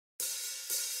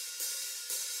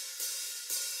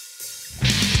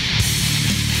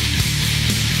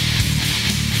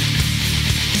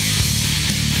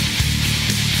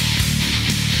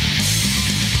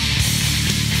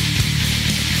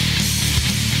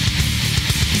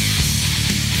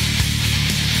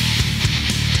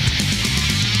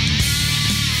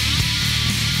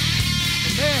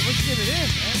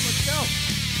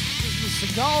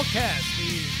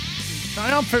Seagalcast, the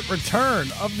triumphant return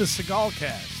of the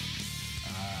Seagalcast.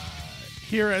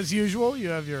 Here, as usual, you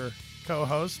have your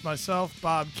co-host, myself,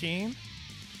 Bob Keane.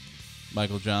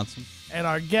 Michael Johnson. And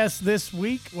our guest this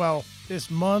week, well, this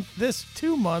month, this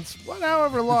 2 months,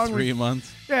 however long. 3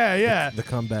 months. Yeah. The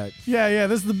comeback. Yeah,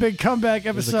 this is the big comeback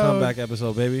episode. This is the comeback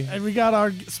episode, baby. And we got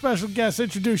our special guest.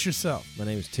 Introduce yourself. My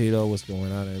name is Tito. What's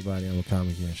going on, everybody? I'm a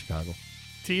comic here in Chicago.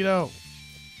 Tito,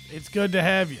 it's good to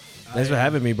have you. Thanks for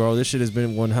having me, bro. This shit has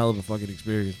been one hell of a fucking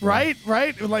experience, bro.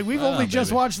 Right? Like, we've only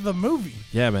just watched the movie.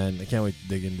 Yeah, man. I can't wait to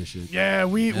dig into this shit. Yeah,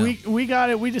 we got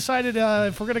it. We decided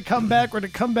if we're going to come back, we're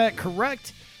going to come back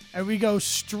correct. And we go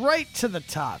straight to the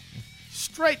top.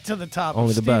 Straight to the top.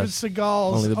 Only of the Steven best.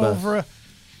 Seagal's Only the best. over.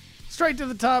 Straight to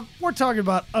the top. We're talking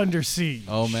about Under Siege.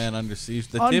 Oh, man, Under Siege.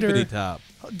 The tippity top.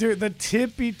 Dude, the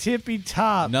tippy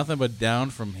top. Nothing but down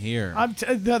from here.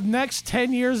 The next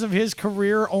 10 years of his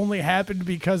career only happened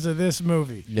because of this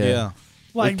movie. Yeah.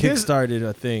 Like it kickstarted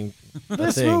a thing.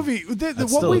 This movie,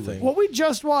 That's still a thing. what we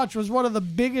just watched was one of the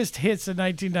biggest hits in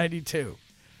 1992.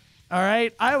 All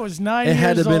right? I was 9 years old. It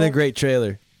had to have been a great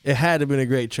trailer. It had to have been a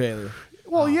great trailer.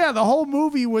 Well, yeah, the whole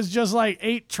movie was just like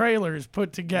 8 trailers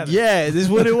put together. Yeah, this is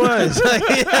what it was.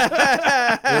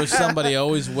 There was somebody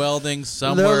always welding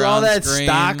somewhere There was all on that screen.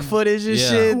 stock footage and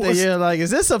shit. That you're like,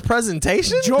 is this a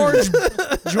presentation?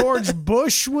 George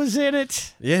Bush was in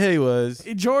it. Yeah, he was.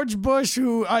 George Bush,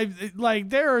 who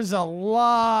there is a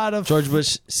lot of George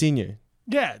Bush Sr.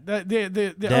 Yeah, the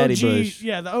Daddy OG, Bush.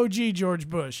 yeah, the OG George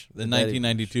Bush. The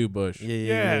 1992 Bush.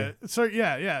 Yeah. So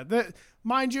yeah.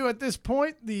 Mind you, at this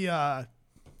point, the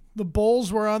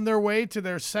Bulls were on their way to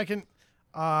their second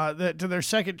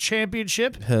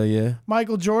championship. Hell yeah.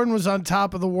 Michael Jordan was on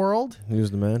top of the world. He was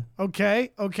the man.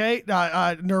 Okay.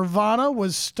 Nirvana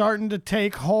was starting to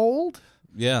take hold.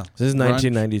 Yeah. This is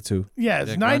 1992. Yeah, it's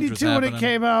Yeah, grunge 92 was when it happening.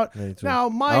 came out. 92. Now,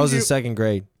 mind I was you, in second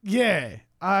grade. yeah,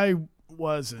 I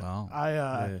wasn't. Wow.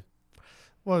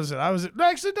 What was it? I was in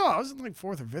like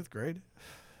 4th or 5th grade.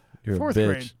 You're Fourth a bitch.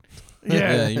 grade.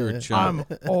 Yeah, Yeah, you were a chump.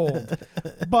 I'm old.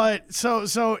 But so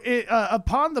it,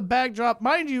 upon the backdrop,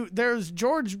 mind you, there's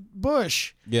George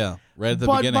Bush. Yeah, right at the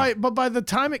beginning. But by the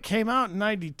time it came out in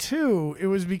 92, it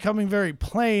was becoming very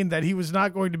plain that he was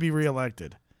not going to be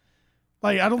reelected.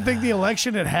 Like, I don't think the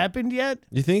election had happened yet.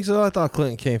 You think so? I thought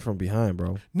Clinton came from behind,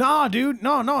 bro. Nah, dude.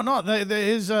 No.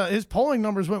 His polling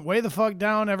numbers went way the fuck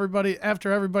down.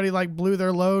 After everybody like blew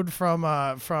their load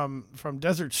from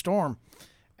Desert Storm,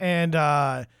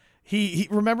 and he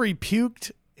remember he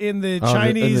puked in the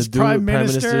Chinese prime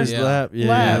minister's lab.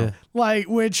 lab.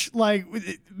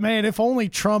 Man, if only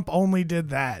Trump only did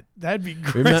that, that'd be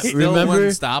great. Still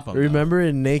wouldn't stop him. Remember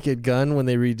in Naked Gun when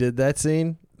they redid that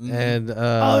scene? Mm-hmm. And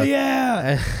oh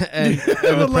yeah, and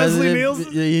the Leslie president,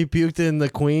 Nielsen? he puked in the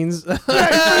Queen's. Yeah,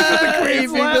 He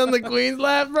puked on the Queen's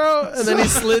lap, bro, and then he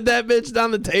slid that bitch down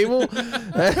the table.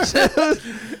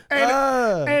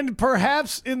 And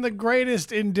perhaps in the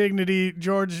greatest indignity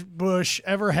George Bush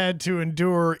ever had to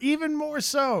endure, even more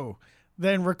so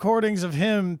than recordings of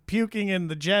him puking in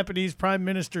the Japanese prime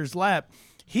minister's lap,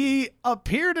 he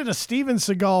appeared in a Steven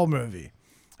Seagal movie.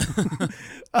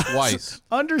 Twice.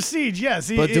 Under Siege,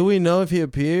 yes. But do we know if he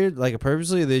appeared like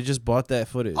purposely? Or they just bought that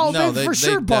footage. Oh, No, they they for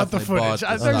sure bought the definitely footage.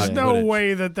 bought the There's stock no footage.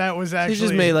 way that was actually. He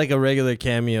just made like a regular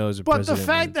cameo as a But the president.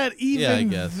 fact that Yeah, I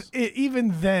guess.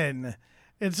 even then,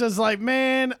 it's just like,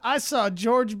 man, I saw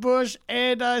George Bush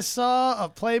and I saw a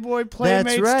Playboy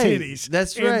Playmates titties.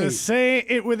 That's in right. The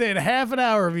same, within half an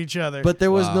hour of each other. But there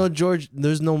was Wow. no George.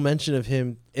 There's no mention of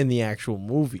him in the actual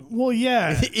movie. well,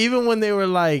 yeah. Even when they were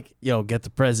like, "Yo, get the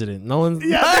president," no one's.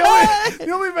 Yeah, the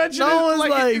only mention No is one's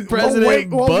like, President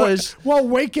Bush.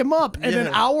 wake him up. And an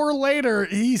Yeah. hour later,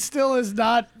 he still is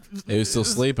not. He was still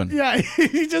sleeping. Yeah,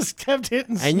 he just kept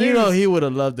hitting snooze. And you know he would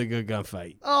have loved a good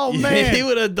gunfight. Oh, man. he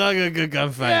would have dug a good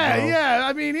gunfight. Yeah, bro. yeah.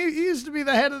 I mean, he used to be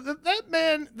the head of that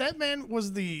man. That man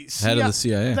was the Head of the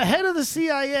CIA. The head of the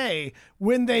CIA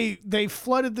when they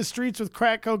flooded the streets with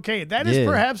crack cocaine. That is Yeah.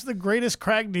 perhaps the greatest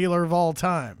crack dealer of all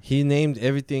time. He named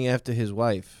everything after his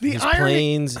wife. The his irony-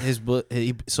 planes, here's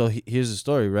the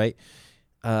story, right?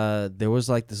 There was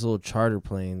like this little charter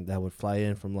plane that would fly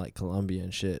in from like Colombia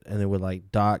and shit, and they would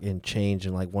like dock and change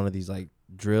in like one of these like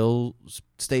drill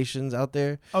stations out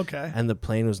there. Okay. And the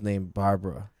plane was named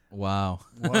Barbara. Wow.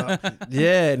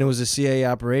 Yeah, and it was a CIA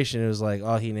operation. It was like,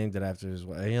 oh, he named it after his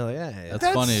wife. And you're like, yeah,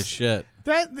 That's funny as shit.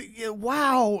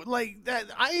 Wow, like that.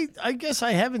 I guess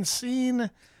I haven't seen.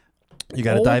 you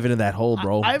got to dive into that hole,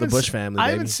 bro. I The haven't Bush se- family. I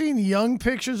baby. haven't seen young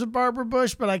pictures of Barbara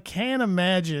Bush, but I can't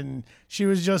imagine she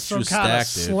was just some was kind of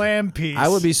stacked, dude. slam piece. I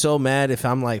would be so mad if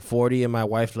I'm like 40 and my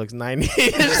wife looks 90.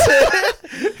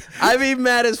 I'd be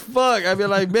mad as fuck. I'd be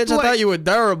like, bitch, I thought you were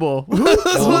durable.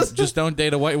 Well, just don't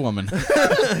date a white woman.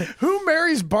 Who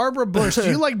marries Barbara Bush? Do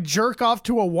you like jerk off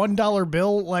to a $1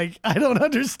 bill? Like, I don't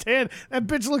understand. That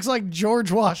bitch looks like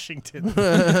George Washington.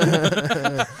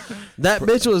 That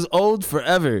bitch was old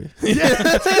forever.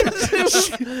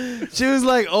 She was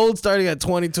like old starting at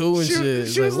 22 and shit.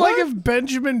 She was like if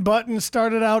Benjamin Button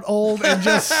started out old and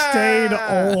just stayed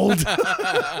old.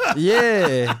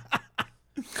 Yeah.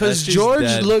 Because She's George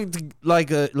dead. looked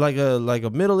like a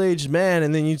middle-aged man,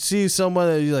 and then you'd see someone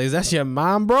that you're like, is that your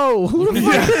mom, bro? Who the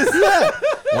fuck is that?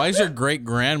 Why is your great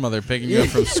grandmother picking you up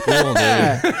from school,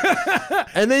 dude?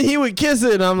 And then he would kiss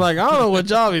it, and I'm like, I don't know what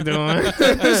y'all be doing.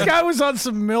 This guy was on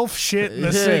some MILF shit in the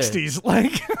Yeah. 60s.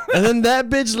 Like, And then that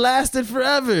bitch lasted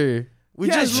forever. We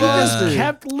yeah, just she lost just her.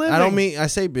 kept living. I don't mean I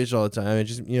say bitch all the time. It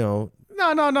just No.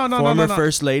 former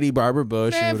First Lady Barbara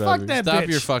Bush Man, or whatever. fuck that Stop bitch.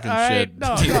 your fucking All right? shit.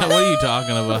 No, Tito, no. what are you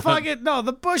talking about? Fuck it. No,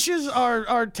 the Bushes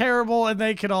are terrible, and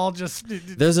they could all just.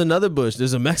 There's another Bush.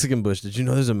 There's a Mexican Bush. Did you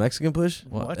know there's a Mexican Bush?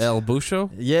 What? El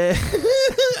Bucho? Yeah.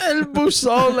 El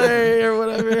Busole or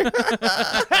whatever.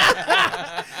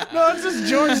 No, it's just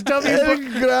George W. El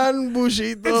Bush. Gran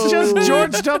Bushito. It's just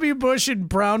George W. Bush in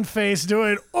brown face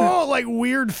doing like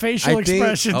weird facial I think-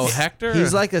 expressions. Oh, Hector?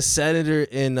 He's like a senator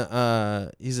in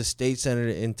he's a state senator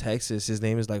in Texas. His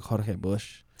name is like Jorge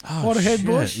Bush. Oh, Waterhead shit.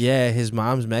 Bush? Yeah, his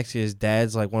mom's Mexican. His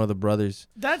dad's like one of the brothers.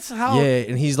 That's how. Yeah,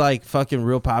 and he's like fucking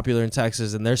real popular in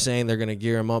Texas, and they're saying they're gonna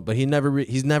gear him up, but he's never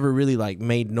really like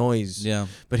made noise. Yeah.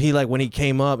 But he like when he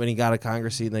came up and he got a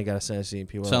Congress seat and they got a Senate seat, and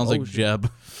people Sounds were like oh, shit.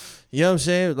 Jeb. You know what I'm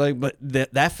saying? Like, but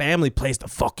that family plays the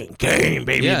fucking game,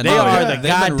 baby. Yeah, they no, are yeah. the They've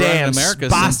been running goddamn America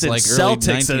Boston since, like, early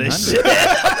Celtics of this 1900s. shit.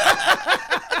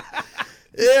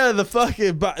 Yeah,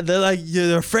 they're like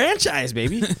they're a franchise,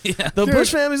 baby. The Dude.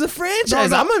 Bush family's a franchise.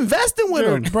 No. I'm investing with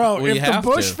them. Dude, bro, Well, you if the have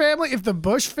Bush to. family, if the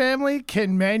Bush family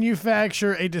can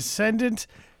manufacture a descendant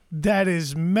that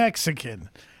is Mexican,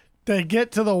 they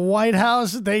get to the White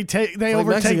House, they overtake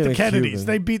Mexican the and Kennedys. Cuban.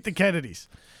 They beat the Kennedys.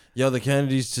 Yo, the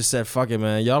Kennedys just said, "Fuck it,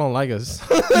 man. Y'all don't like us.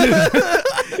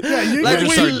 Yeah, you Like just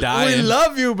we start dying.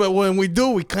 love you, but when we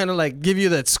do, we kind of like give you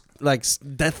that like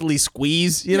deathly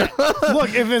squeeze, you know."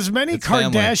 look. If as many It's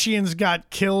family. Kardashians got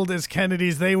killed as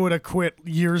Kennedys, they would have quit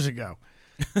years ago.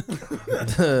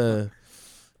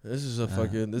 This is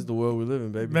the world we live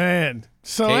in, baby. Man.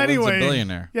 So Caitlin's anyway, a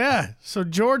billionaire. Yeah. So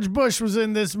George Bush was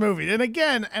in this movie, and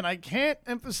again, and I can't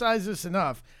emphasize this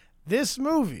enough. This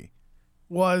movie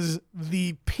was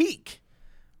the peak,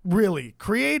 really,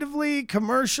 creatively,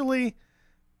 commercially,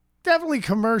 definitely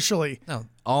commercially. No,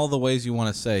 all the ways you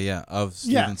want to say, of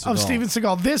Steven Seagal. Of Steven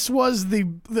Seagal. This was the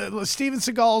Steven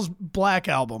Seagal's Black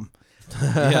Album.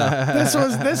 Yeah.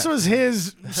 This was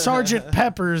his Sergeant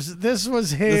Pepper's. This was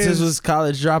his. This was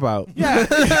college dropout. Yeah.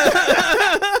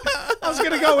 I was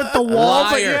gonna go with the wall,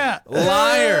 but yeah.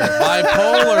 Liar.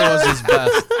 Bipolar was his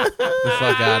best. Get the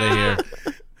fuck out of here.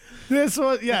 This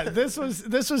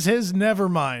was his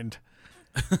Nevermind.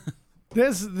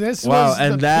 This Wow, was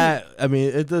and the that, I mean,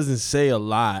 it doesn't say a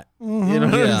lot. You know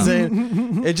what Yeah. I'm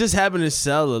saying? It just happened to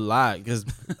sell a lot because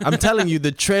I'm telling you,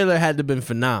 the trailer had to have been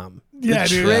phenom. Yeah, the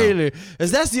dude. trailer,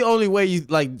 because that's the only way you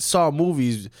like saw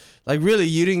movies. Like really,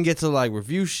 you didn't get to like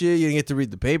review shit. You didn't get to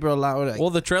read the paper a lot. Like, Well,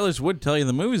 the trailers would tell you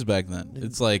the movies back then.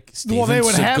 It's like Steven Well, they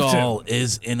would have to. Seagal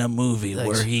is in a movie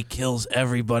where he kills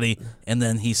everybody and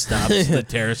then he stops the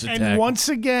terrorist attack. And once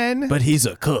again, but he's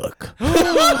a cook.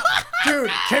 dude,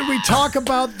 can we talk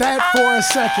about that for a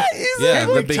second? Yeah, Can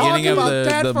the we beginning talk of about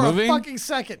that the for movie? a fucking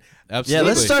second? Absolutely. Yeah,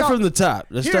 let's start from the top.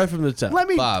 Let's Here, start from the top. Let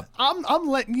me. Bob. I'm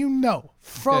letting you know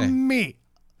from Okay. me.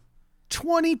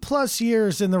 20 plus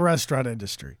years in the restaurant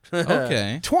industry.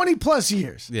 Okay. 20 plus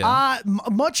years. Yeah.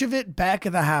 Much of it back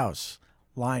of the house.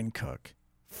 Line cook,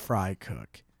 fry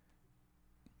cook.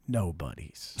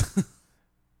 Nobody's.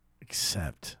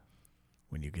 Except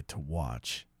when you get to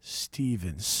watch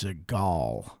Steven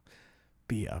Seagal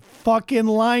be a fucking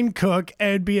line cook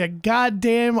and be a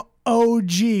goddamn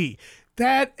OG.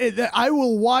 That I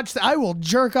will watch. I will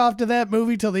jerk off to that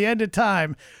movie till the end of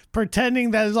time,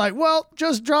 pretending that it's like, well,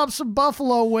 just drop some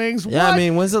buffalo wings. Yeah, What? I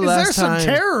mean, when's the Is last there time? some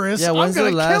terrorists? Yeah, when's I'm the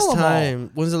gonna last kill 'em all.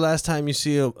 time? When's the last time you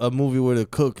see a movie where the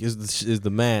cook is the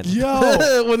man?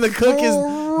 Yo, when the cook is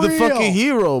for the real. fucking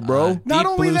hero, bro. Not Deep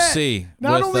only Blue that- Sea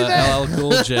not with only that- LL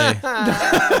Cool J.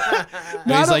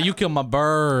 And he's like, you killed my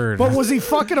bird. But was he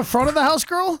fucking a front of the house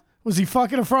girl? Was he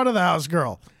fucking a front of the house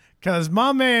girl? Because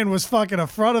my man was fucking a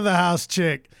front of the house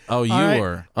chick. Oh, you All right?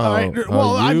 were. All right. Oh,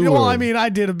 Well, you I were. mean, I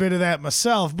did a bit of that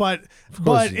myself, but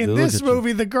course you in did. this Look at you.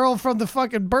 movie, the girl from the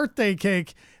fucking birthday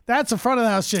cake, That's a front of the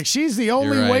house chick. She's the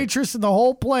only You're right. waitress in the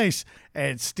whole place.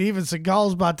 And Steven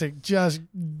Seagal's about to just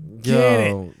get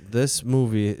it. This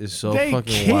movie is so They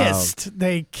fucking kissed. wild.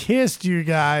 They kissed, you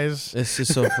guys. It's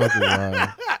just so fucking wild.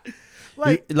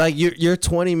 You're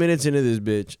 20 minutes into this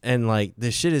bitch, and like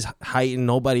this shit is heightened.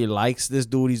 Nobody likes this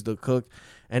dude. He's the cook,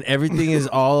 and everything is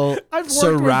all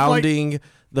surrounding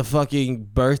the fucking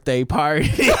birthday party.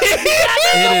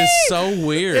 It is so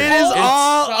weird. It is It's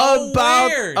all so about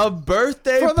weird. a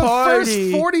birthday For the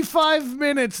party. first 45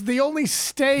 minutes, the only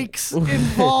stakes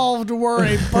involved were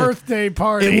a birthday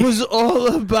party. It was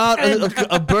all about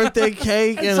a birthday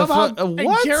cake and somehow, a what?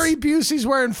 And Gary Busey's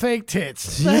wearing fake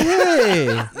tits.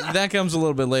 Yeah. That comes a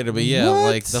little bit later, but yeah,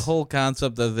 What? like the whole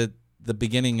concept of the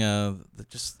beginning of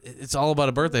it's all about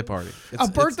a birthday party. A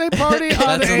birthday party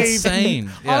on That's a insane.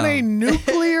 on Yeah. a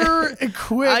nuclear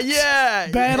equipped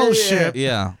battleship.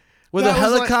 Yeah. With That a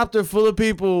was like- helicopter full of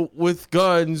people with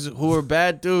guns who are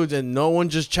bad dudes, and no one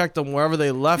just checked them wherever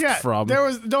they left from. There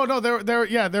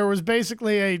was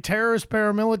basically a terrorist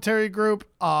paramilitary group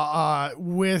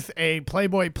with a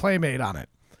Playboy Playmate on it,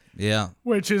 Yeah.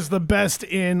 which is the best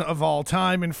in of all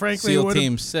time, and frankly, it SEAL would've-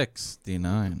 Team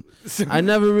 69. I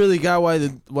never really got why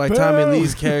Tommy Boo.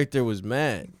 Lee's character was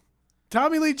mad.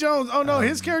 Tommy Lee Jones. Oh no,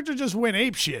 his character just went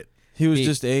ape shit. He was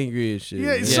just angry as shit.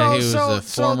 Yeah, Yeah, So- he was so- a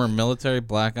former military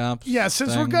black ops. Yeah,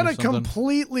 since thing we're or gonna something.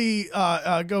 completely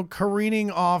go careening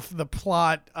off the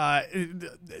plot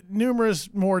numerous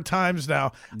more times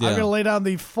now, Yeah. I'm gonna lay down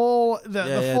the full do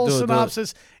it.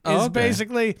 synopsis. Oh, Is okay.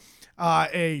 basically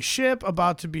a ship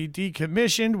about to be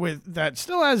decommissioned that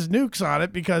still has nukes on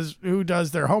it because who does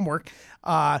their homework?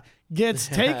 Gets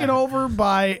taken over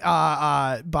by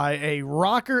a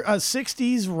rocker, a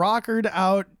 60s rockered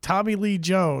out Tommy Lee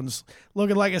Jones,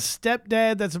 looking like a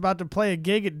stepdad that's about to play a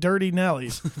gig at Dirty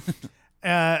Nelly's.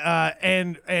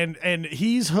 And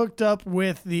he's hooked up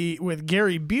with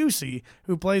Gary Busey,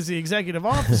 who plays the executive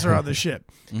officer on the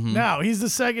ship. Mm-hmm. Now he's the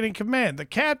second in command. The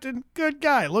captain, good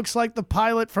guy, looks like the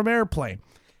pilot from Airplane.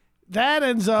 That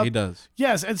ends up He does.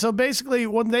 Yes, and so basically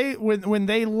when they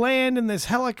land in this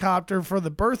helicopter for the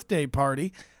birthday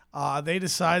party, they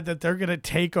decide that they're going to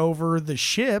take over the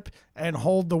ship and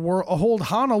hold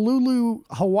Honolulu,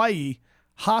 Hawaii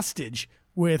hostage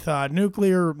with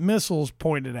nuclear missiles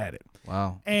pointed at it.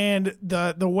 Wow. And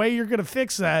the way you're going to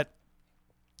fix that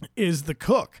is the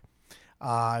cook,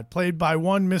 played by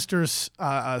one Mr.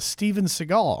 Steven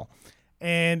Seagal.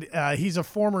 And he's a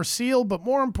former SEAL, but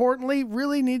more importantly,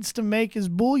 really needs to make his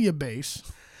bouillabaisse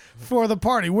for the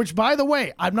party, which, by the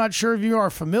way, I'm not sure if you are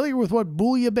familiar with what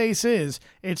bouillabaisse is.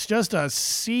 It's just a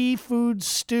seafood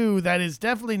stew that is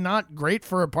definitely not great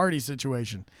for a party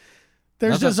situation.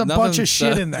 There's just a bunch of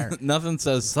shit in there. Nothing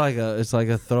says It's like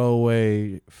a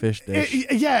throwaway fish dish.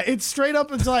 It's straight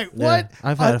up. It's like, what?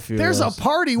 I've had a few of There's those. a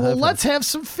party. Well, let's have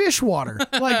some fish water.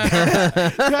 Like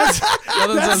that's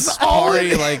nothing that's says all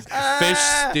party it- like fish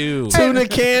stew. Tuna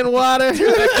can water.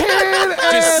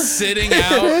 Just sitting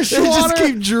out. fish They just water.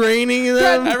 keep draining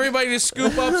them. Everybody just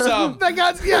scoop up some. They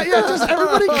got just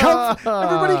everybody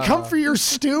come for your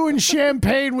stew and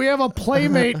champagne. We have a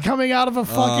playmate coming out of a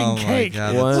fucking cake.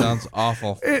 God, What? that sounds awful.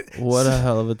 What a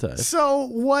hell of a time. So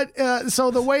what?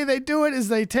 So the way they do it is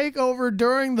they take over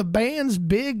during the band's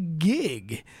big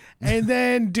gig, and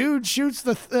then dude shoots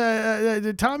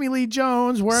the Tommy Lee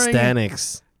Jones wearing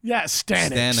Stanix.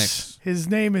 Stanix. Stanix. His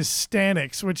name is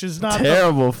Stanix, which is not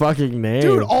Terrible fucking name.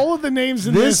 dude. All of the names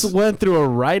in This this. went through a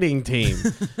writing team.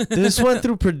 This went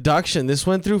through production. This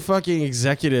went through fucking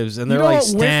executives, and they're know like,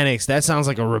 what, with- Stanix. That sounds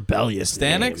like a rebellious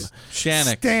name. Stanix?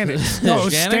 Shanix. Stanix. No,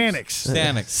 Shanix?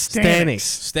 Stanix. Stanix. Stanix.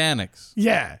 Stanix.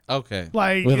 Yeah. Okay.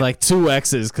 Like With like 2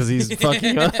 X's because he's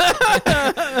fucking.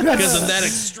 Because of that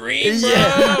extreme, bro.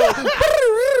 Yeah.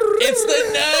 It's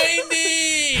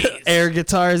the 90s. Air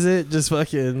guitars it. Just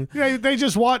fucking. yeah, they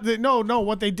just watched. No.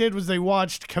 What they did was they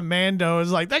watched Commando.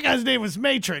 It's like that guy's name was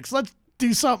Matrix. Let's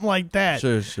do something like that.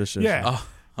 Sure. Yeah. Oh,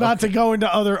 Not to go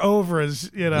into other overs,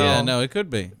 you know. Yeah, no, it could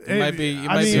be. It might be. You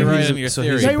I might be mean- right in your So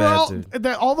theory. he's a They were bad all, dude.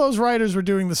 all those writers were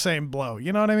doing the same blow.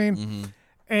 You know what I mean? Mm-hmm.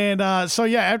 And so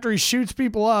yeah, after he shoots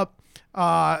people up,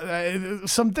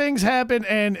 some things happen,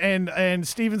 and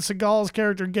Steven Seagal's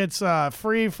character gets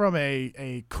free from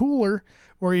a cooler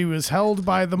where he was held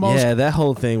by the most Yeah, that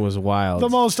whole thing was wild.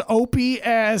 opey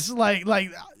ass like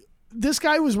this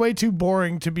guy was way too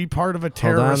boring to be part of a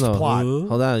terrorist though. plot.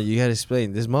 Hold on, you gotta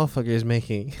explain. This motherfucker is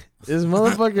making. This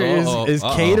motherfucker is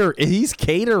Uh-oh. cater. He's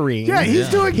catering. Yeah, he's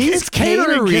doing. He's it's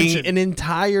catering kitchen. an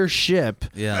entire ship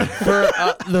Yeah. for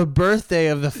the birthday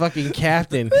of the fucking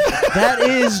captain. That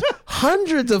is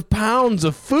hundreds of pounds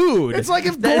of food. It's like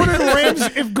if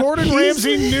Gordon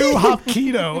Ramsay knew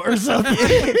Hapkido or something.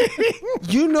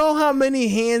 You know how many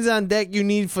hands on deck you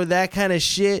need for that kind of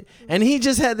shit? And he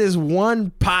just had this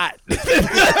one pot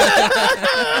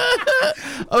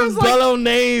of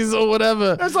bolognese or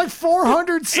whatever. There's like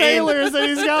 400 sailors and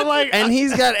he's got like... And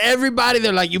he's got everybody.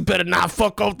 They're like, you better not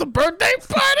fuck up the birthday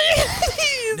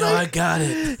party. No, I got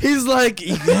it. He's like,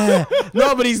 yeah.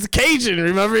 No, but he's Cajun,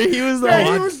 remember? He was like,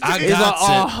 I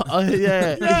got it.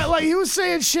 Yeah. Yeah, like he was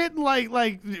saying shit in like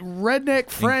redneck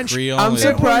French.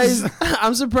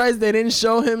 I'm surprised they didn't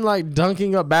show him like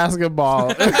dunking a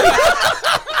basketball.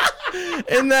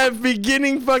 In that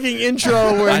beginning fucking intro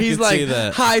where he's like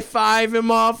high-fiving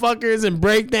motherfuckers and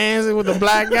breakdancing with the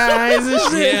black guys and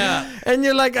shit. Yeah. And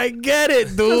you're like, I get it,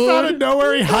 dude. Just out of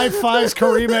nowhere, he high-fives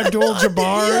Kareem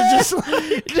Abdul-Jabbar.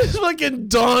 Yeah. Just fucking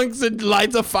dunks and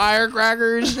lights a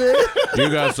firecracker and shit. You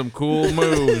got some cool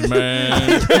moves,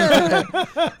 man.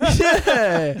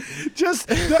 Yeah.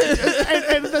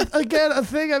 Again, a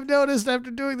thing I've noticed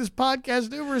after doing this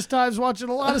podcast numerous times, watching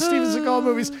a lot of Steven Seagal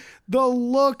movies, the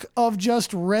look of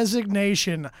just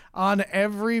resignation on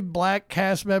every black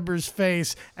cast member's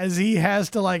face as he has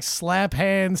to like slap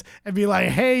hands and be like,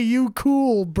 "Hey, you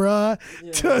cool, bruh,"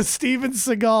 to Steven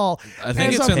Seagal. I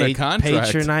think it's in the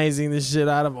contract. Patronizing the shit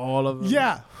out of all of them.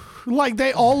 Yeah. Like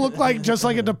they all look like just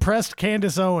like a depressed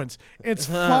Candace Owens. It's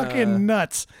fucking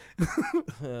nuts.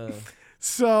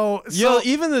 So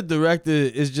even the director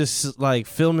is just like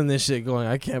filming this shit going,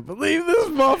 I can't believe this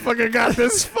motherfucker got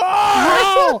this far.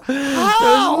 How? There's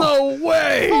no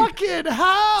way. Fucking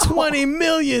how? $20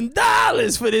 million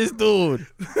for this dude.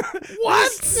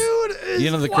 What? This dude is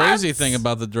You know, the crazy thing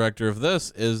about the director of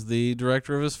this is the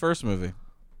director of his first movie.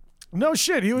 No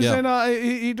shit. He was Yeah. in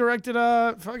he directed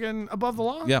fucking Above the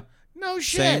Law? Yeah. No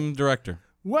shit. Same director.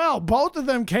 Well, both of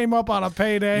them came up on a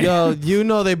payday. Yo, you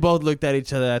know they both looked at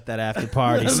each other at that after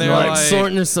party. And So they're like like-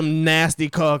 sorting some nasty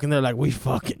coke, and they're like, "We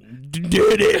fucking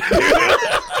did it.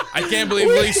 I can't believe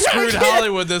we screwed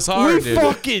Hollywood this hard, We dude.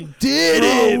 fucking did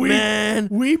it, man."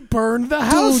 We burned the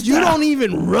house Dude, you down. don't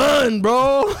even run,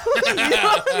 bro. You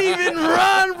don't even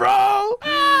run, bro.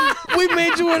 We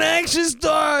made you an action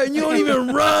star, and you don't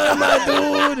even run, my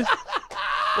dude.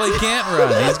 Well, he can't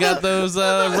run. He's got those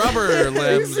rubber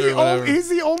limbs or whatever. He's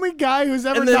the only guy who's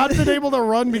ever And then- not been able to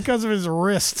run because of his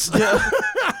wrists.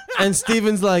 And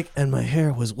Steven's like, and my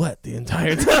hair was wet the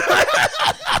entire time.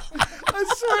 I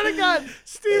swear to God,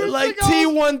 Steven Like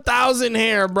Seagal, T-1000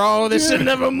 hair, bro. This shit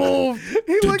never moved.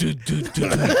 he looked, dude,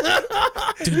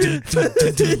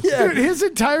 his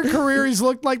entire career, he's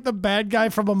looked like the bad guy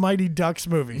from a Mighty Ducks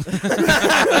movie.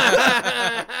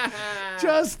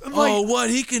 Just like, Oh, what?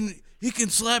 He can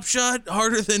slap shot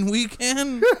harder than we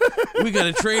can? We got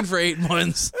to train for 8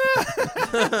 months.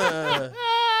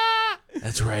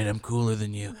 That's right. I'm cooler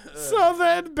than you. so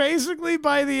then basically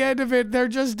by the end of it, they're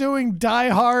just doing Die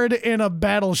Hard in a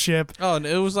battleship. Oh, and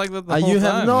it was like that the whole You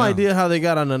time. have no yeah. idea how they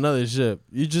got on another ship.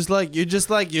 You're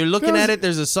looking at it.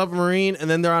 There's a submarine, and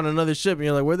then they're on another ship, and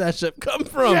you're like, where'd that ship come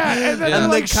from? Yeah, and then And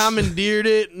like, they commandeered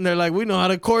it, and they're like, we know how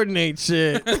to coordinate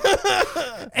shit.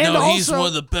 and No, he's also- one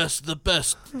of the best of the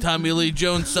best. Tommy Lee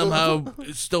Jones somehow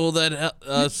stole that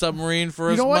submarine for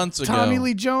You us know what? months ago. Tommy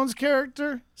Lee Jones'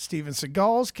 character, Steven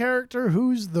Seagal's character,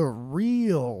 who's the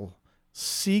real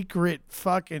secret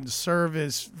fucking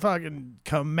service, fucking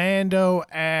commando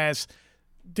ass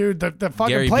dude, the fucking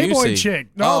Gary Playboy Busey. chick.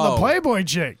 No, the Oh. Playboy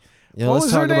chick. Yeah, What let's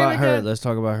was her talk name about her. again? Let's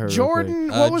talk about her. real Jordan,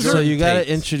 quick. what was So her? you gotta Tate.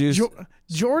 introduce.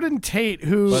 Jordan Tate,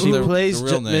 who But She the- plays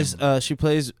the real name. She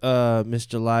plays Miss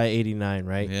July 89,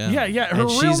 right? Yeah. yeah, her And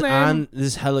real she's name. on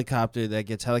this helicopter that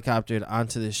gets helicoptered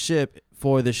onto the ship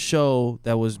for the show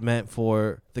that was meant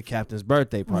for the captain's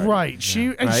birthday party. Right. She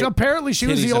Right? apparently she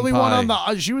was Titties the and only one on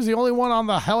pie. the she was the only one on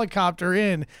the helicopter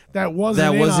that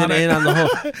wasn't in on the whole.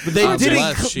 But they I'm didn't.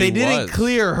 blessed They she didn't was.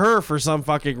 clear her for some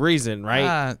fucking reason,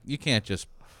 right? You can't just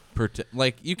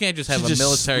you can't just have She a just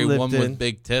military slipped woman in. with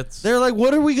big tits. They're like,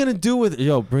 what are we gonna do with?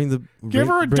 Yo, bring the. Give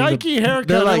her a bring the- dykey haircut.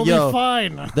 They're like, it'll yo. be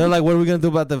fine. They're like, what are we gonna do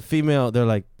about the female? They're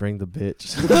like, bring the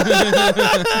bitch.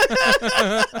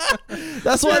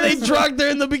 That's why they drugged her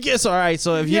in the beginning. So, all right,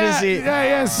 so if you didn't see it,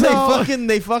 yeah. So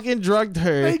they fucking drugged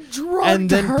her. they drugged And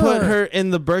then her. put her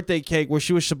in the birthday cake where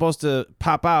she was supposed to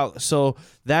pop out. So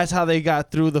that's how they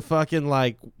got through the fucking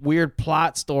like weird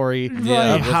plot story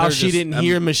Yeah, of with how her she just- didn't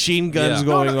hear machine guns yeah.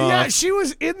 going off. Yeah, she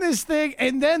was in this thing,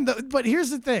 and then but here's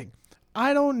the thing.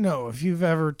 I don't know if you've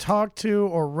ever talked to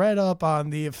or read up on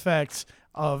the effects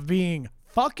of being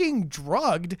fucking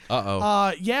drugged.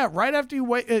 Yeah, right after you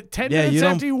wake, 10 minutes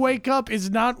after you wake up is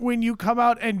not when you come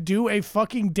out and do a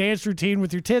fucking dance routine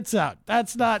with your tits out.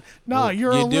 That's not. No,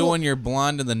 you do when you're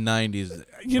blonde in the 90s.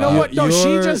 You know what? No,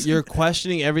 you're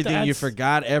questioning everything. You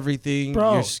forgot everything.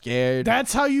 Bro, you're scared.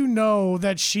 That's how you know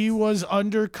that she was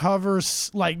undercover,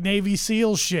 like Navy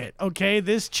SEAL shit. Okay,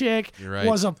 this chick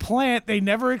was a plant. They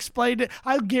never explained it.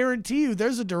 I guarantee you,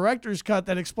 there's a director's cut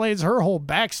that explains her whole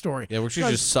backstory. Yeah, where she's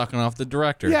just sucking off the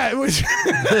director. Yeah, it was.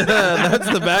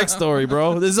 That's the backstory,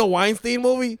 bro. This is a Weinstein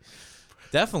movie.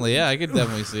 Definitely, yeah, I could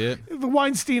definitely see it. The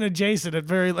Weinstein adjacent, at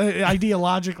very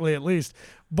ideologically at least.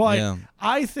 But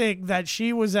I think that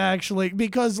she was actually,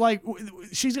 because like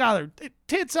she's got her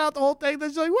tits out the whole thing.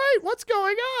 She's like, wait, what's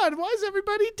going on? Why is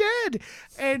everybody dead?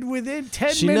 And within 10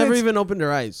 minutes, she never even opened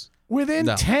her eyes. Within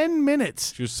 10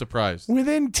 minutes, she was surprised.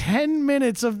 Within 10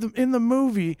 minutes in the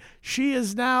movie, she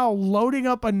is now loading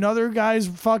up another guy's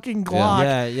fucking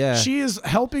Glock. Yeah. She is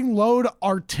helping load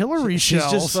artillery shells.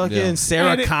 She's just fucking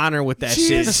Sarah Connor with that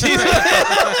shit.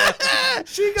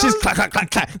 She's clack, clack,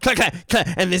 clack, clack, clack, clack, clack.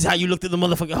 And this is how you looked at the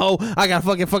motherfucking hole. I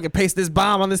gotta fucking paste this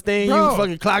bomb on this thing. Bro, you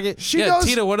fucking clock it.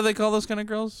 Tito, what do they call those kind of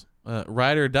girls?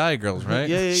 Ride or die girls,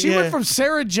 right? She went from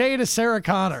Sarah J to Sarah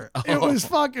Connor. It was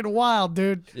fucking wild,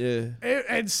 dude. Yeah.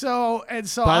 And so.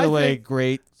 By the way,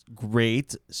 great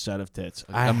set of tits.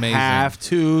 Amazing. I have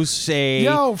to say,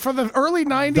 for the early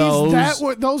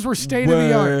 90s, those were state of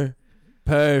the art.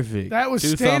 Perfect. That was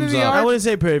state of the art. I wouldn't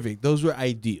say perfect. Those were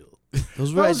ideal.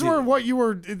 Those were what you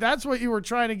were. That's what you were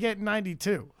trying to get in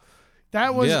 92.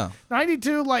 That was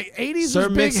 92, like 80s Sir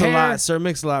was big hair. Sir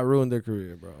Mix-a-Lot ruined their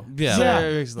career, bro.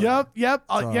 Yep.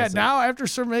 Now after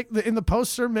Sir Mix, in the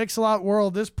post Sir Mix-a-Lot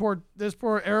world, this poor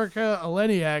Erica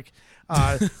Eleniak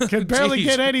could barely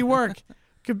get any work.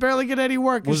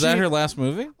 Was that her last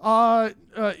movie?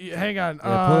 Hang on.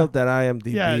 Pull up that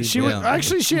IMDb. Yeah, she was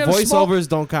actually she had voiceovers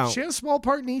don't count. She had a small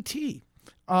part in E.T.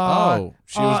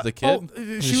 She was the kid.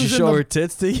 She was show her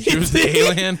tits to She was the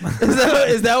alien.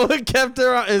 Is that what kept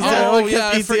her?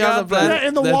 I forgot that.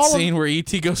 In the that wall scene where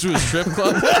E.T. goes to a strip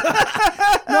club.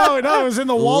 No, it was in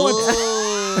the wall.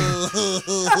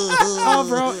 Oh,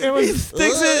 bro, it was. He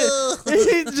sticks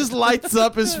it. He just lights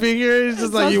up his finger. He's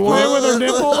just like, you play want with her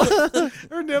nipple.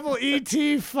 Her nipple.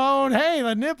 E.T. phone. Hey,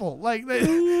 the nipple. Like,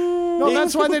 no,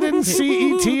 that's why they didn't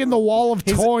see E.T. in the wall of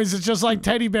toys. It's just like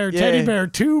teddy bear,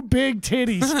 two big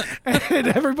titties, and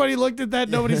everybody looked at that.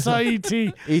 Nobody saw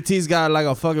E.T. E.T.'s got like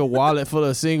a fucking wallet full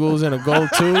of singles and a gold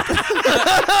tooth.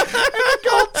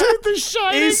 Tooth is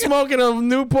shining. He's smoking a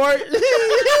Newport.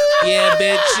 Yeah,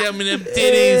 bitch, show me them titties.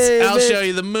 Hey, I'll bitch. show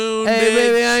you the moon, Hey, bitch.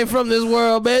 baby, I ain't from this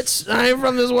world, bitch.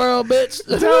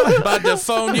 About to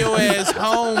phone your ass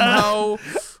home, ho.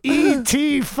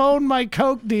 E.T. phone my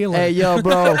coke dealer. Hey, yo,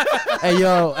 bro. Hey,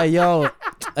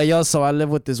 yo. So I live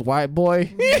with this white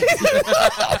boy.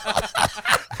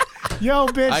 Yo,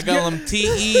 bitch. I call him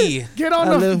T.E. Get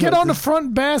on the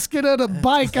front basket of the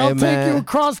bike. I'll take you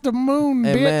across the moon,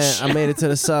 hey, bitch. Man, I made it to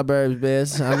the suburbs,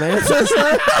 bitch. I made it to the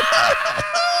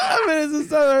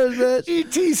suburbs, bitch.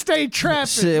 E.T. stay trapping.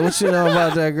 Shit, what you know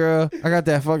about that, girl? I got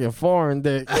that fucking foreign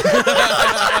dick.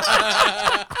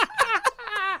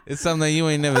 It's something you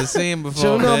ain't never seen before. You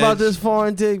don't know bitch. about this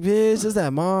foreign dick, bitch. It's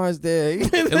that Mars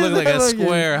dick. It looked like a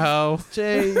square, ho.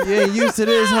 Jay, you ain't used to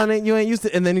this, honey. You ain't used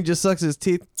to. And then he just sucks his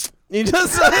teeth. He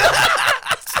just.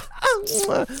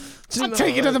 I'll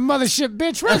take you to the mothership,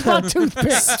 bitch. Where's my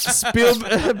toothpick?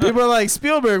 People are like,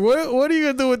 Spielberg, what are you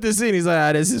gonna do with this scene? He's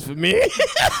like, this is for me.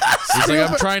 He's like,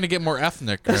 I'm trying to get more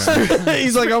ethnic. He's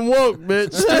like, I'm woke,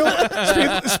 bitch.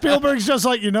 Spielberg's just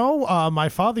like, my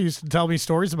father used to tell me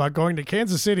stories about going to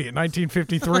Kansas City in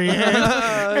 1953,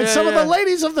 and some of the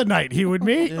ladies of the night he would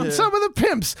meet, and some of the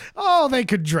pimps. Oh, they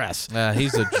could dress.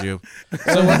 He's a Jew.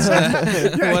 So what's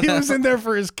that? Yeah, he was in there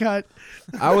for his cut.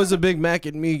 I was a Big Mac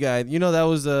and Me guy. You know that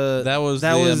was the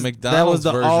McDonald's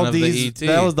version of the E.T.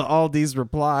 That was the Aldi's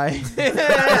reply.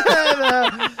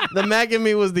 The Mac and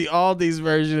Me was the Aldi's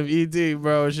version of E.T.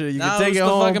 Bro, shit, you can take it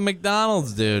home. The fucking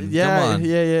McDonald's, dude. Yeah, come on.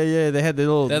 Yeah. They had the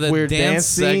little weird dance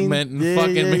segment in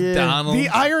fucking McDonald's. The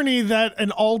irony that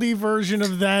an Aldi version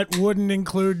of that wouldn't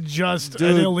include just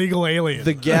an illegal alien.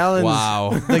 The gallons.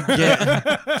 Wow.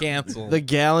 Cancel. The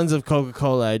gallons of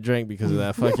Coca-Cola I drank because of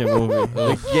that fucking movie.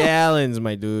 The gallons,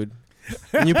 my dude.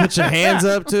 And you put your hands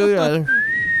up too. You're like,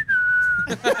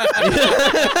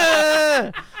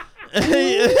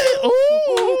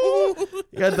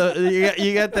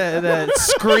 you got that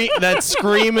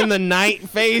scream in the night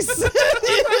face.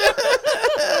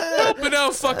 But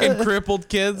no fucking crippled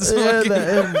kids.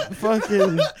 Yeah,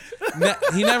 fucking.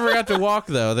 He never got to walk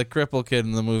though. The crippled kid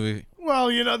in the movie. Well,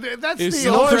 you know, that's He's the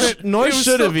so ultimate. Nor was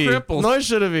should so it be. crippled. Nor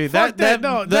should it be. Fuck that.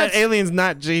 No, that that's- alien's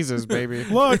not Jesus, baby.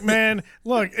 Look, man.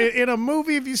 Look, in a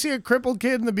movie, if you see a crippled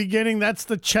kid in the beginning, that's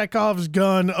the Chekhov's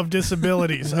gun of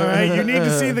disabilities. All right, you need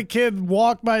to see the kid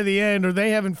walk by the end, or they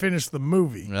haven't finished the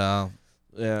movie. No.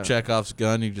 Yeah. Chekhov's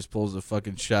gun. He just pulls a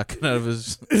fucking shotgun out of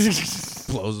his, blows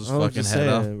his I was fucking just head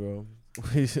off. saying, bro.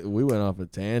 We went off a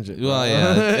tangent. Well, bro.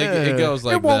 yeah, it goes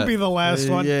like It won't that. be the last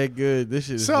one. Yeah, good. This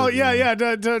shit. Is So good, yeah, man.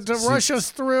 yeah. To rush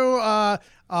us through,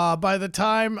 by the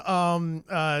time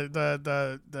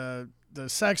the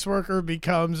sex worker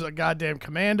becomes a goddamn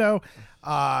commando,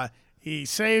 he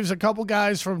saves a couple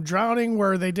guys from drowning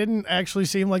where they didn't actually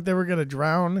seem like they were gonna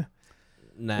drown.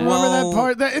 Nah. Remember Well- that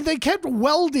part? They kept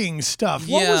welding stuff.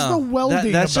 What was Yeah. the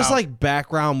welding? That's just about? like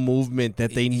background movement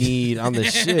that they need on the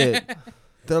shit.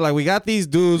 They're like, we got these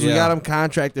dudes. We Yeah. got them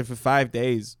contracted for 5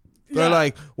 days. They're Yeah.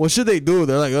 like, what should they do?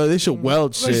 They're like, oh, they should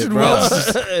weld They shit, should bro. weld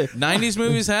 90s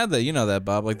movies had that. You know that,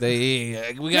 Bob. Like we gotta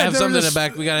have there something was in the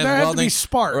back. We gotta there have had to be welding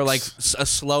sparks. or like a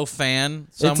slow fan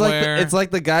somewhere. It's like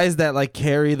the guys that like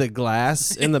carry the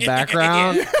glass in the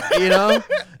background. You know,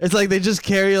 it's like they just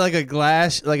carry like a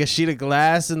glass, like a sheet of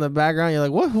glass in the background. You're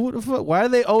like, what? Who the fuck? Why are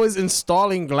they always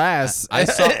installing glass I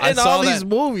saw in all that- these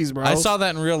movies, bro? I saw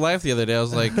that in real life the other day. I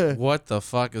was like, what the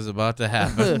fuck is about to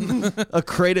happen? a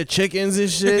crate of chickens and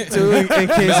shit too, in case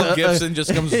Mel Gibson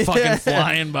just comes fucking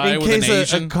flying by in with an case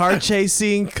Asian. a car chase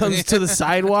scene comes to the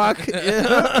sidewalk.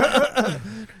 Yeah.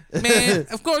 Man,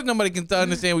 of course nobody can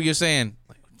understand what you're saying.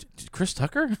 Like, Chris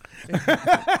Tucker?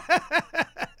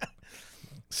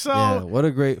 So, Yeah, what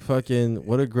a great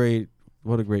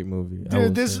movie. I will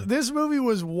dude, say. this movie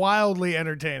was wildly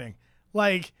entertaining.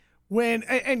 Like when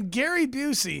and Gary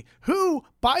Busey, who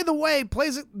by the way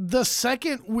plays the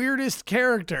second weirdest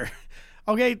character.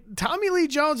 Okay, Tommy Lee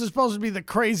Jones is supposed to be the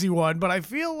crazy one, but I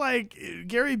feel like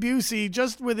Gary Busey,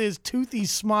 just with his toothy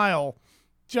smile,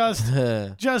 just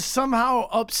somehow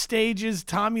upstages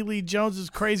Tommy Lee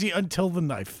Jones's crazy until the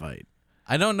knife fight.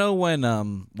 I don't know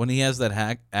when he has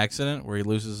that accident where he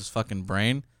loses his fucking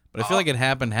brain, but I feel like it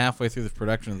happened halfway through the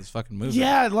production of this fucking movie.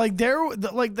 Yeah, like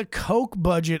the Coke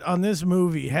budget on this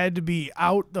movie had to be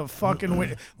out the fucking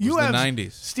window. You was have the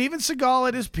 90s. Steven Seagal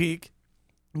at his peak,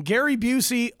 Gary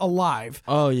Busey alive,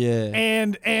 Oh yeah.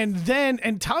 and then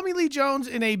Tommy Lee Jones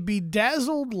in a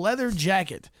bedazzled leather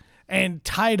jacket and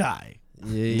tie-dye.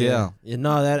 Yeah. You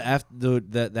know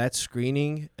that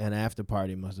screening and after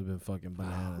party must have been fucking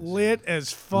bananas. Lit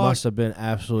as fuck. Must have been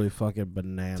absolutely fucking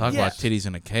bananas. Talk Yeah. about titties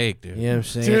in a cake, dude. You know what I'm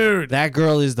saying? Dude. That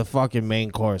girl is the fucking main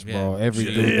course, bro. Yeah. Every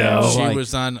She- dude yeah, that She like,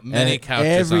 was on many and couches.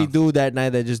 every on- dude that night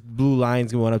that just blue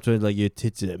lines going up to it like your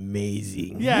tits are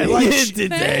amazing. Yeah, like your she-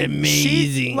 tits are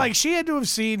amazing. She had to have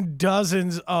seen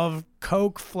dozens of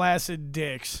Coke flaccid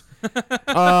dicks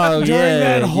oh during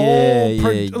that whole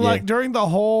yeah. during the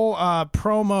whole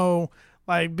promo,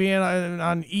 like being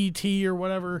on ET or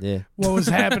whatever. Yeah. What was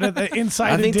happening at the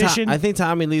Inside I think Edition? I think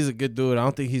Tommy Lee's a good dude. I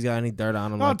don't think he's got any dirt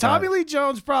on him. No, like Tommy that. Lee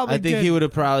Jones probably I think did. he would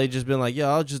have probably just been like, "Yo,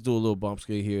 I'll just do a little bump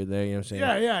skate here or there." You know what I'm saying?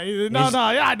 Yeah.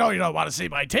 Yeah, I know you don't want to see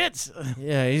my tits.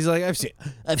 Yeah, he's like,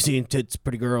 I've seen tits,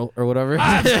 pretty girl, or whatever.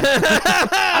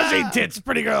 I've seen tits,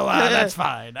 pretty girl. That's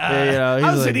fine. Yeah, he's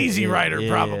I was like- an easy yeah, writer, yeah,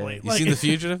 probably. You seen The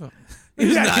Fugitive?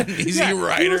 He's Yeah, not an easy yeah,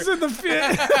 writer. He was in the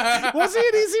was he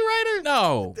an easy writer?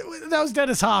 No. That was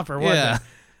Dennis Hopper, wasn't Yeah. it?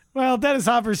 Well, Dennis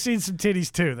Hopper's seen some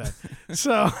titties too, then.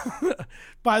 So,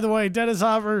 by the way, Dennis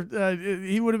Hopper,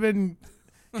 he would have been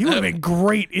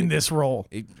great in this role.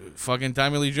 Fucking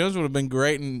Tommy Lee Jones would have been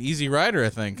great in Easy Rider, I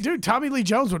think. Dude, Tommy Lee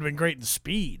Jones would have been great in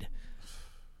Speed.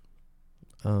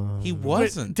 He But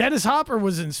wasn't. Dennis Hopper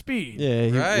was in Speed. Yeah,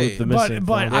 he Right. was the missing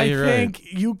But phone. I you're think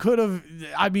you could have.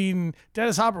 I mean,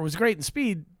 Dennis Hopper was great in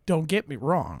Speed. Don't get me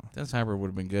wrong, Dennis Hopper would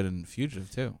have been good in Fugitive,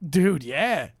 too. dude.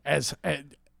 Yeah, as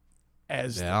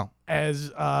Yeah.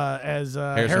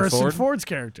 Harrison Ford? Ford's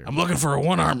character. I'm looking for a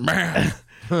one-armed man.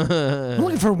 I'm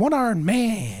looking for a one-armed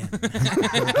man.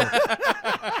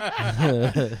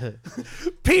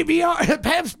 PBR,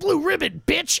 Pabst Blue Ribbon,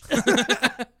 bitch.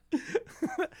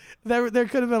 There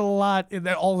could have been a lot in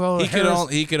there. Although He could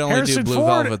only do Harrison Blue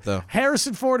Ford, Velvet, though.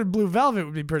 Harrison Ford and Blue Velvet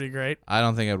would be pretty great. I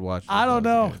don't think I'd watch I don't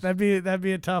know. those That'd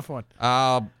be a tough one.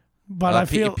 guys. But I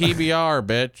feel PBR,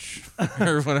 bitch.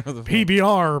 Or whatever the fuck.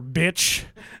 PBR, bitch.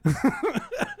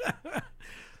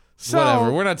 So,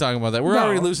 Whatever. We're not talking about that. We're No.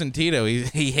 already losing Tito.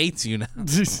 He hates you now.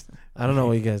 I don't know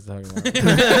what you guys are talking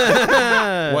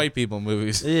about. White people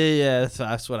movies. Yeah,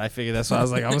 that's what I figured. That's why I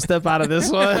was like, I'm gonna step out of this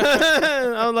one.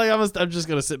 I'm like, I'm just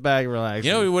gonna sit back and relax.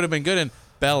 You know, he would have been good in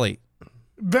Belly.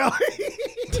 Belly.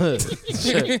 Dennis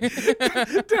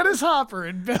Shit. Hopper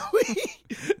and Belly.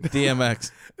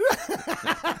 DMX.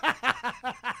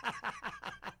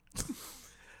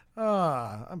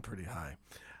 I'm pretty high.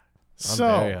 I'm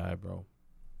So, very high, bro.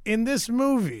 in this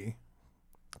movie,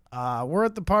 we're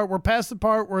past the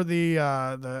part where the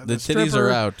titties stripper,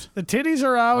 are out. The titties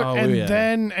are out, Oh, and yeah.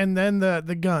 then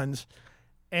the guns,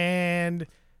 and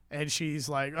she's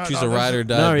like, oh, She's no, a this ride or is-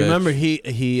 die. No, bitch. remember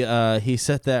he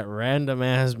set that random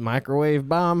ass microwave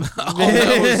bomb. Oh,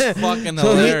 that was fucking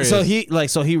hilarious.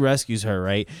 So he rescues her,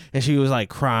 right? And she was like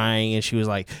crying and she was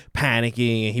like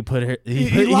panicking, and he put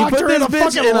locked her in this a bitch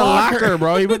fucking in a locker. locker,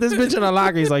 bro. He put this bitch in a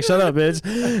locker. He's like, "Shut up, bitch."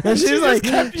 And she's like,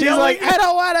 "I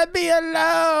don't want to be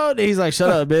alone." And he's like, "Shut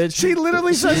up, bitch." She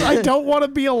literally says, "I don't want to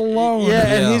be alone." Yeah,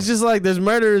 and Yeah. he's just like, "There's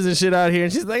murderers and shit out here,"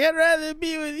 and she's like, "I'd rather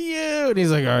be with you." And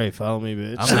he's like, "All right, follow me,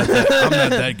 bitch." I'm not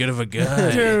that good of a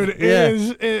guy. Dude, Yeah.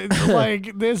 it's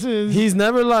like this is. He's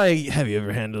never like, "Have you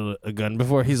ever handled a gun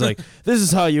before?" He's like, "This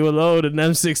is how you load an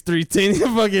M6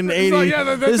 310, fucking 80. like, yeah,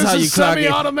 this is how you clock it.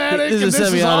 semi-automatic. This and is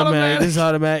semi-automatic. This is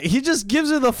automatic." He just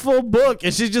gives her the full book,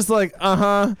 and she's just like,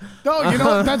 "Uh-huh." No, you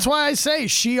know that's why I say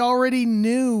she already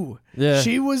knew. Yeah.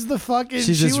 She was the fucking.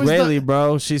 She's she was Israeli,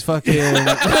 bro. She's fucking. She's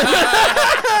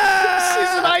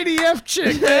an IDF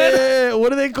chick, man.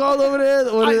 What are they called over there?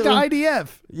 The IDF.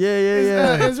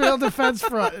 Yeah. Israel Defense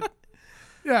Front.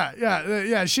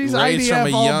 Yeah. She's Raised IDF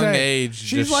from a all young day. age.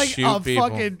 She's just like shoot a people.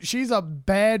 fucking. She's a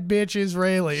bad bitch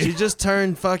Israeli. She just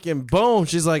turned fucking boom.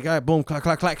 She's like, "All right, boom, clack,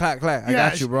 clack, clack, clack, clack. I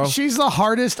got you, bro." She's the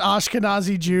hardest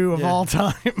Ashkenazi Jew of all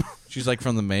time. She's like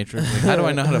from the Matrix. Like, how do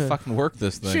I know how to fucking work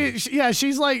this thing?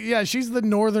 She's the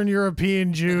Northern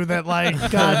European Jew that like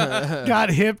got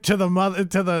hip to the mother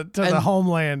to the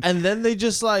homeland. And then they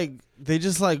just like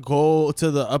go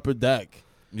to the upper deck.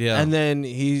 Yeah. And then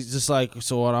he's just like,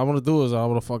 "So what I'm gonna do is I'm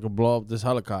gonna fucking blow up this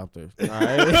helicopter." All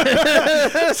right.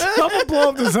 I'm gonna blow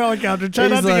up this helicopter. Try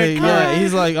not He's to like, get caught.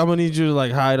 he's like, "I'm gonna need you to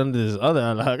like hide under this other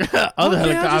helicopter." I'll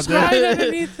just hide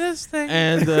underneath this thing.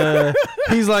 And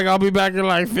he's like, "I'll be back in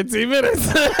like 15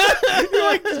 minutes."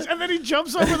 And then he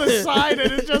jumps over the side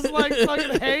and it's just like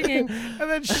fucking hanging, and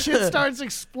then shit starts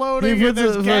exploding and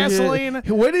there's gasoline.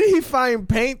 Where did he find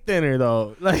paint thinner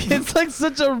though? Like it's like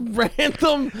such a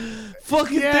random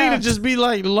fucking thing to just be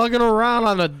like lugging around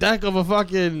on the deck of a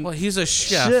fucking. Well, he's a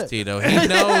chef, Shit. Tito. He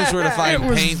knows where to find It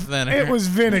was- paint thinner. It was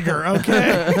vinegar,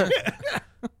 okay?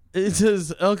 It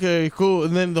says, "Okay, cool,"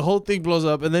 and then the whole thing blows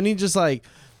up, and then he just like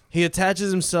he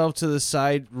attaches himself to the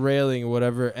side railing or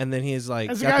whatever, and then he's like,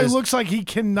 As a got guy who this- looks like he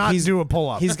cannot do a pull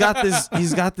up. He's got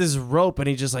this rope, and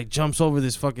he just like jumps over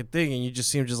this fucking thing, and you just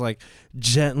see him just like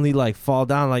gently like fall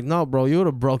down. Like, no, bro, you would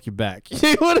have broke your back.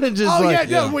 You would have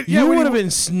just you would have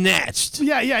been snatched.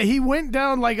 Yeah, he went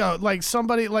down like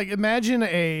somebody like imagine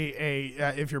a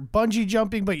if you're bungee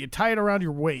jumping but you tie it around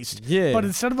your waist. Yeah. But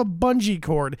instead of a bungee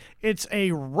cord, it's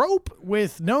a rope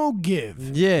with no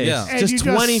give. Yeah, Yeah. And it's you just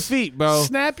 20 feet, bro.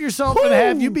 Snap yourself in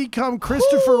half. You become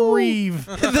Christopher Reeve.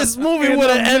 This movie In would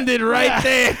the- have ended right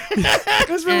there.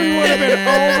 This movie would have been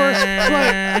over.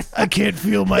 Like, I can't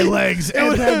feel my legs,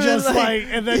 and then been just like-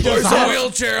 and then Where's just the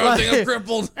wheelchair? I think I'm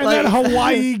crippled. and then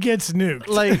Hawaii gets nuked.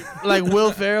 like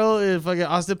Will Ferrell in fucking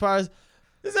Austin Powers.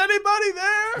 Is anybody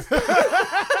there?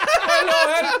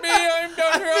 Hello, help me! I'm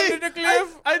down here under the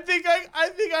cliff. I think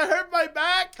I hurt my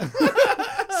back.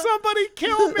 Somebody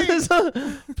kill me.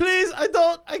 Please,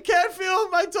 I can't feel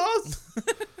my toes.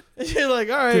 You're like,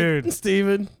 all right, Dude.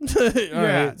 Steven. All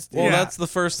right, Steven. Well, that's the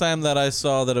first time that I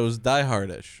saw that it was Die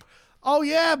Hard-ish. Oh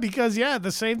yeah, because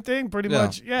the same thing pretty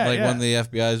much. Yeah, like yeah. when the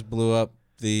FBI's blew up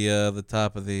the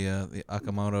top of the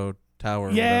Akamoto Tower.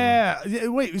 or Yeah.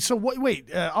 Wait. So what?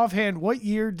 Wait. Offhand, what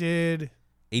year did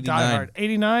Die 89. Hard?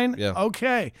 89. Yeah.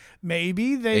 Okay.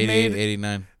 Maybe they 88, made.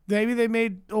 89. Maybe they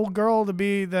made old girl to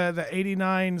be the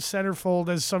 89 centerfold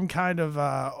as some kind of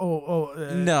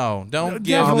No, don't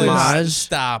give definitely this. Homage.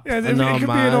 Stop. Yeah, it An could be an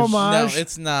homage. No, homage.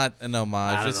 it's not an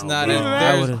homage. I It's don't not. know, Either bro.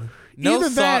 that- There's no either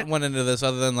thought that- went into this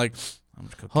other than like, I'm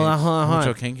just Hold on.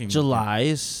 cocaine.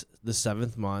 July's the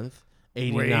 7th month.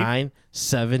 89,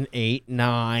 7, 8,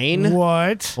 9.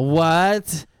 What?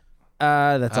 What?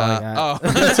 That's all I got. Oh,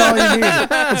 That's all you need.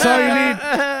 That's all you need.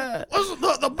 Listen,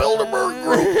 the Bilderberg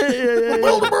group. The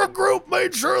Bilderberg group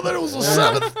made sure that it was the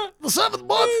seventh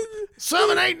month,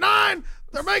 7, 8, 9.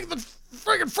 They're making the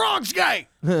friggin' frogs gay.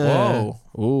 whoa.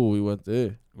 Ooh, we went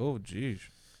there. Oh, jeez.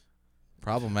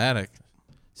 Problematic.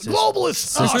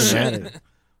 Globalists. Oh shit. Systematic.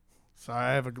 Sorry,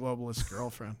 I have a globalist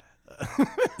girlfriend.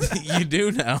 You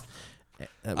do now.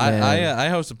 I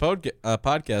host a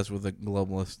podcast with a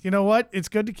globalist, You know what? It's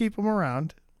good to keep them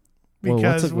around Well,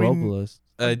 because what's a globalist?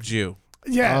 a Jew.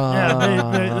 they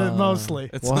mostly.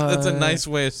 That's a nice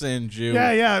way of saying Jew.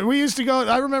 Yeah. We used to go.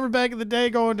 I remember back in the day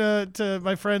going to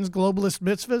my friends' globalist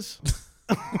mitzvahs.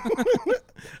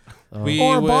 We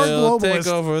Or a bar will take globalist.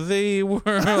 over the world.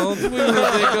 We will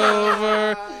take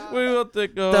over. We will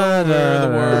take over the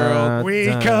world. We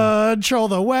control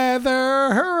the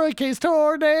weather, hurricanes,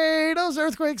 tornadoes,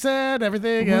 earthquakes, and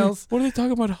everything else. What are they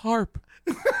talking about? Harp.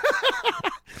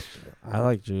 I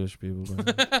like Jewish people,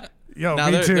 man. Yo,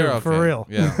 No, me too, they're okay. for real.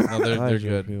 Yeah, no, I they're like Jewish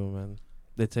good. people, man.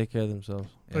 They take care of themselves.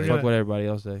 Yeah, Fuck what everybody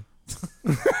else say.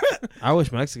 I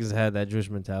wish Mexicans had that Jewish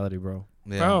mentality, bro.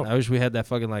 yeah. Bro. I wish we had that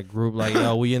fucking like group, like,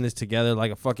 yo, we in this together,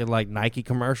 like a fucking like Nike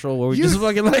commercial where we just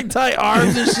fucking like tie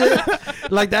arms and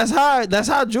shit. Like that's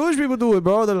how Jewish people do it,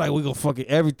 bro. They're like, we gonna fucking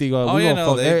everything. Oh, We yeah, gonna no,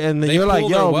 fuck they, and then they you're like, pool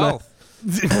their yo, wealth.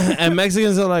 and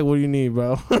Mexicans are like, what do you need,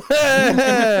 bro?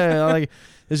 Like,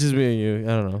 it's just me and you.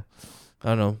 I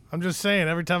don't know. I'm just saying,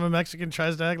 every time a Mexican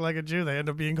tries to act like a Jew, they end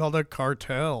up being called a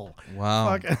cartel.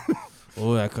 Wow. Fuck.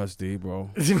 Oh, that cuts deep, bro.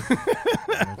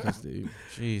 That cuts deep.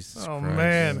 Jesus Oh Christ.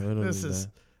 man, We don't this need is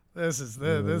that. this is We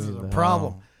don't this is need a that.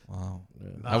 problem. Wow. Yeah.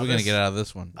 How are we going to this- get out of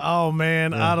this one? Oh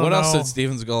man, Yeah. I don't What know. else did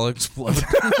Steven Seagal explode?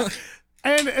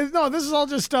 And no, this is all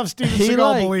just stuff Steven He Seagal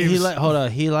like, believes. he like, hold on.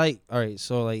 He like, all right.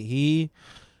 So like he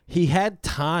had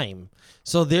time.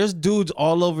 So there's dudes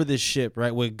all over this ship,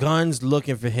 right, with guns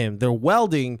looking for him. They're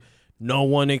welding. No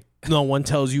one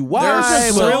tells you why. They're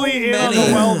just so really in on the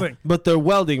many. welding. But they're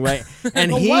welding, right?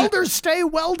 And The he welders stay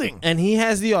welding. and he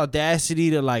has the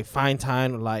audacity to like find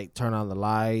time to like turn on the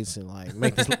lights and like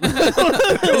make this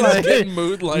He's getting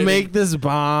mood lighting. make this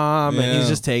bomb, and Yeah. he's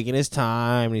just taking his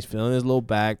time and he's filling his little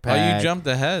backpack. Oh, you jumped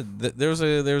ahead. There was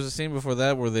a scene before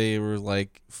that where they were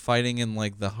like fighting in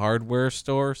like the hardware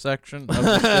store section. Of the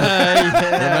ship.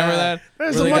 Remember that?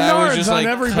 There's Where a the guy was Menards just, on like,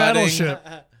 every cutting- battleship.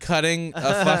 Cutting a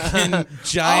fucking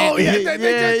giant Oh yeah,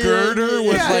 they just- girder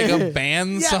with yeah. like a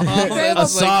bandsaw. Yeah, they have A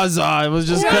That's like, sawzall. It was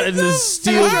just Yeah. cutting this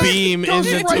steel Yeah. beam Goes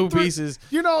into right two through- pieces.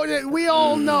 You know, we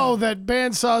all know that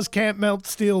bandsaws can't melt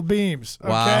steel beams. Okay?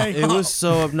 Wow. It was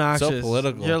so obnoxious. So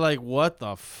political. You're like, what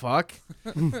the fuck?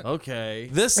 Okay.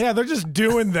 this. Yeah, they're just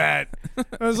doing that.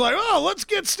 I was like, oh, let's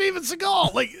get Steven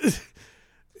Seagal. Like,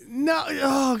 no,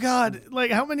 oh god, like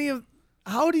how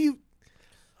do you?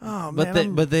 Oh But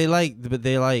man, they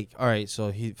like all right,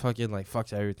 so he fucking like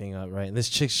fucks everything up, right? And this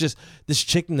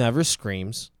chick never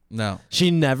screams. No.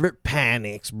 She never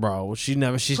panics, bro. She's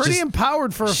pretty just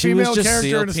empowered for a she was female just character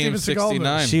SEAL in a Team Steven Seagal movie.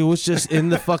 69. she was just in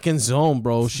the fucking zone,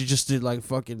 bro. She just did like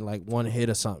fucking like one hit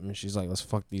or something. She's like, let's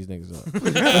fuck these niggas up.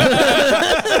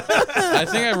 I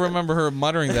think I remember her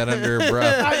muttering that under her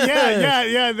breath.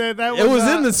 Yeah. That It was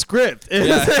in the script. It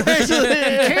was actually- You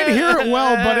can't hear it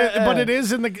well, but it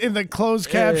is in the closed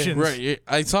captions. Right.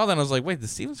 I saw that and I was like, wait, did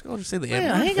Steven Seagal just say the Yeah,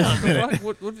 N-word? hang on a minute.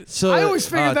 What? So I always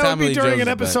figured that would Tommy be Lee during Jones an is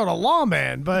back. episode of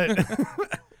Lawman, but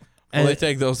Well, they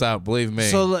take those out, believe me.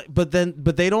 So, like, but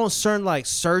they don't certain like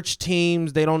search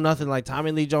teams. They don't nothing like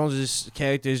Tommy Lee Jones'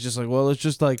 character is just like, well, let's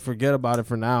just like forget about it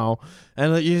for now.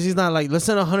 And like, he's not like, let's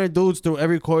send 100 dudes through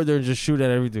every corridor and just shoot at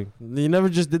everything. He never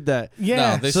just did that.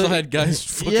 yeah. no, they So- still had guys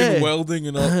fucking Yeah. welding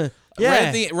and all.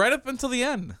 Yeah. Right up until the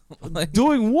end. Like,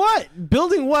 Doing what?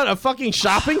 Building what? A fucking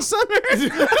shopping center?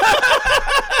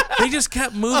 they just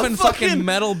kept moving fucking- fucking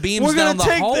metal beams down the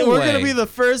hallway. We're gonna be the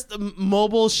first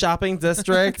mobile shopping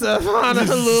district of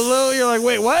Honolulu. You're like,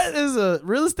 wait, what? This is a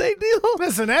real estate deal?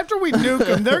 Listen, after we nuke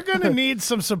them, they're going to need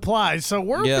some supplies. So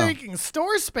we're Yeah. making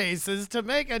store spaces to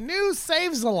make a new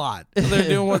saves a lot. They're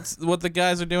doing what the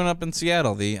guys are doing up in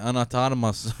Seattle, the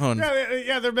unautonomous zone.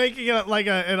 Yeah, they're making it like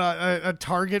a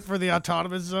target for the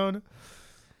autonomous zone.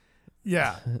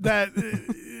 Yeah, that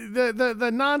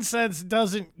the nonsense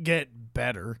doesn't get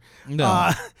better.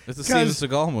 No, it's a Steven 'cause-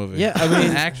 Seagal movie. Yeah, I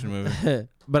mean- an action movie.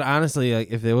 But honestly, like,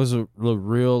 if there was a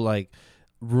real like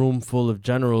room full of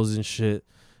generals and shit,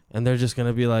 and they're just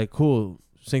gonna be like, cool,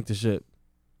 sink the ship.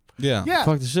 Yeah, Yeah,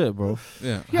 Fuck the shit, bro.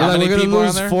 yeah. Yeah, How Like, many we're gonna people are on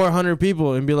lose there? 400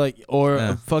 people and be like, or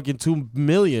Yeah. fucking 2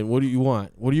 million. What do you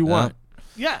want? What do you want?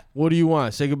 yeah. What do you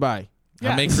want? Say gogoodbye.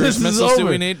 How many This cruise is missiles do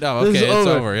over. we need? Oh, This okay, is it's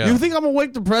over. Yeah, You think I'm gonna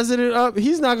wake the president up?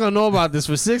 He's not gonna know about this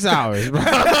for 6 hours, bro.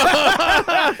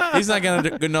 he's not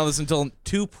gonna know this until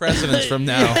 2 presidents from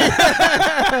now.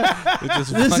 We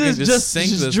just This fucking is just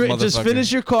sink this drink, just motherfucker.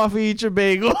 finish your coffee, eat your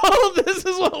bagel. This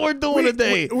is what we're doing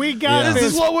today. We got This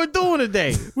this. is what we're doing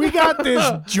today. We got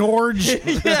this, George.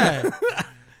 Yeah.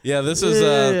 Yeah, this is.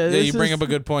 Yeah, You this bring is- up a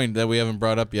good point that we haven't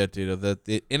brought up yet, Tito. That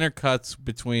it intercuts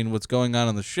between what's going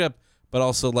on the ship, but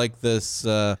also like this.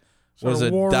 What is of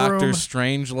it, war Doctor room.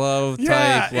 Strangelove Yeah,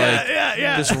 type? yeah, Like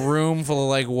yeah. this room full of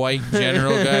like white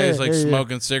general guys like Yeah.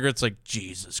 smoking cigarettes. Like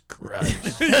Jesus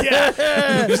Christ.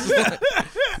 Yeah.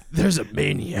 There's a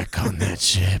maniac on that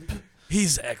ship.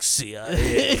 He's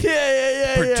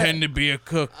ex-CIA. Pretend to be a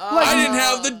cook. I didn't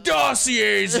have the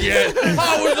dossiers yet.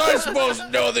 How was I supposed to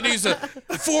know that he's a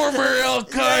former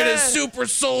Al-Qaeda super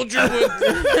soldier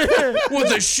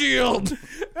with a shield?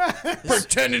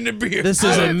 Pretending to be a This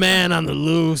is a man on the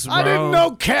loose, bro. I didn't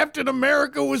know Captain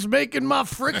America was making my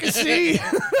fricassee.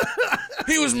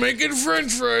 He was making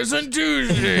French fries on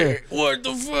Tuesday. What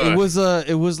the fuck?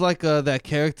 It was like that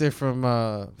character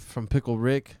from Pickle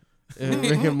Rick.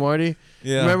 Rick and Morty.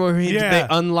 Yeah. Remember when they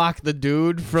unlock the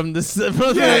dude from the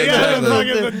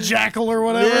the jackal or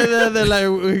whatever. Yeah, they're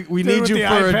like, we need you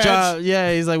for a patch. job.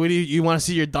 Yeah, he's like, you want to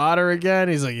see your daughter again?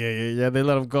 He's like, yeah. They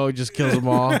let him go. He just kills them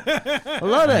all. I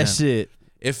love that shit.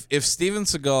 If Steven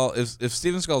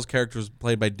Seagal's character was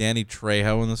played by Danny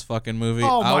Trejo in this fucking movie,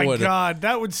 Oh I my would. god,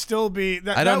 that would still be.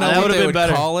 I don't know that what would've they been would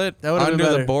better. call it, That would've been under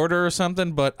the better. border or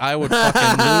something, but I would fucking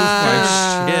lose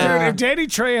my Dude, shit. if Danny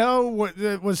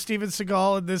Trejo was Steven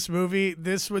Seagal in this movie,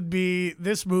 this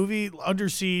movie Under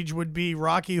Siege would be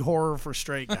Rocky Horror for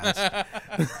straight guys.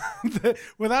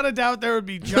 Without a doubt, there would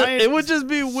be giant. It would just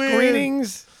be weird.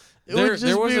 screenings. There was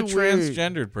a weird.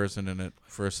 transgendered person in it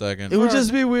for a second. It would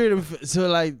just be weird. So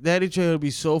like, Danny Trejo would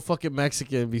be so fucking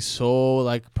Mexican, be so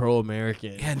like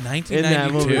pro-American. Yeah, In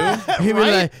that movie, 1992. he'd be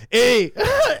like,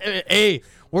 "Hey,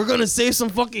 we're gonna save some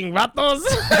fucking ratos."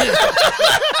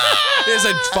 There's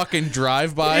a fucking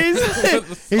drive-by. He's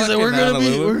like, we're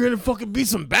gonna fucking beat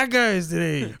some bad guys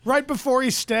today. Right before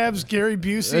he stabs Gary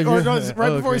Busey, or no,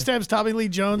 right before he stabs Tommy Lee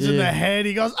Jones in the head,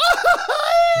 he goes,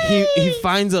 He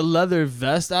finds a leather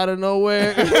vest out of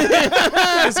nowhere. He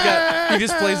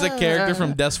just plays the character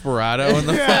from Desperado in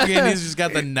the fucking. He's just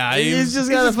got the knives. He's just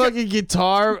got a fucking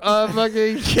guitar,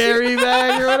 fucking carry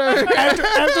bag or whatever.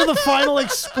 after the final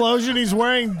explosion, he's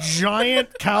wearing giant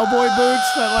cowboy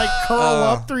boots that like curl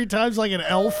up 3 times like an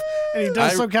elf, and he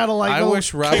does some kind of like. I little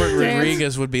wish Robert kick dance.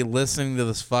 Rodriguez would be listening to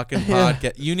this fucking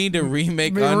podcast. You need to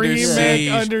remake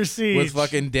Under Siege with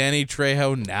fucking Danny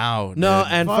Trejo now. No,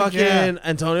 dude. and Fuck fucking yeah.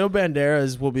 Antonio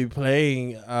Banderas will be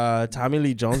playing Tommy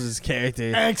Lee Jones's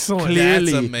character. Excellent.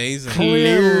 That's amazing.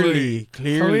 Clearly.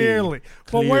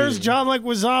 But where's John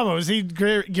Leguizamo? Is he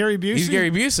Gary Busey? He's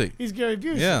Gary Busey. He's Gary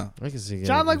Busey. Yeah. I can see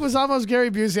John Leguizamo's Gary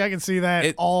Busey. I can see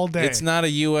that all day. It's not a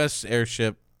U.S.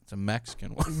 airship. It's a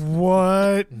Mexican one.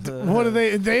 What? What do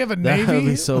they? They have a That would navy.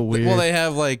 be so weird. Well, they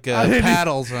have like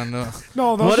paddles on. No,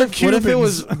 those what are if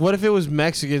Cubans. what if it was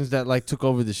Mexicans that like took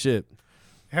over the ship?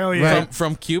 Hell yeah!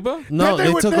 From Cuba? No, they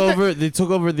they took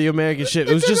over the American ship.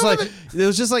 It was just like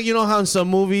you know how in some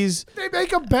movies They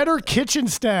make a better kitchen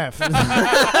staff.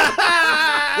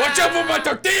 Watch out for my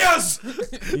tortillas!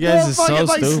 you guys are so fucking,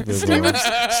 like, stupid. Steven bro.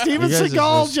 Steven You guys are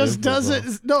Seagal so just stupid, does bro.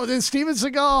 it. No, then Steven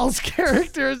Seagal's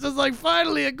character is just like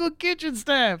finally a good kitchen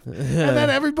staff, and then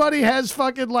everybody has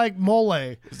fucking like mole.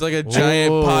 It's like a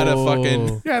giant pot of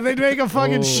fucking. Yeah, they make a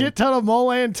fucking shit ton of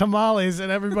mole and tamales, and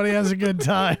everybody has a good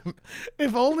time.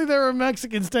 If only there were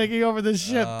Mexicans taking over the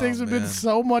ship, things would have been man.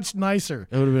 so much nicer.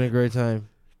 It would have been a great time.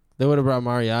 They would have brought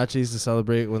mariachis to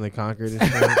celebrate when they conquered and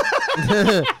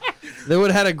shit. They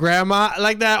would have had a grandma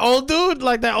like that old dude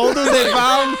they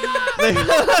found.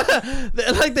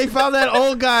 They found that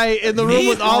old guy in the room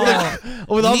with all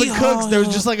the cooks. There was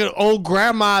just like an old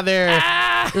grandma there.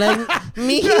 Like,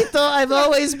 mijito, I've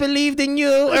always believed in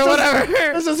you or whatever.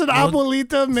 This is an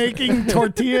abuelita making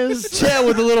tortillas. Yeah,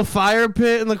 with a little fire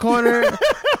pit in the corner.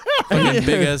 Fucking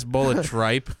big ass bowl of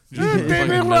tripe. Just in the Baby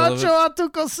fucking middle of it. rancho a tu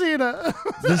cocina.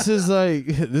 This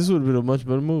would have been a much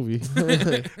better movie.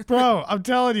 Bro, I'm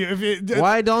telling you, if it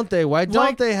Why don't they? Why don't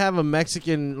Like- they have a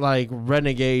Mexican like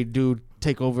renegade dude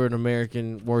take over an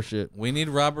American warship? We need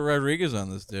Robert Rodriguez on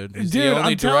this, dude. He's Dude, the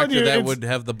only I'm telling director you, that it's- would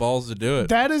have the balls to do it.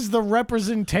 that is the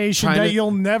representation Trying that to-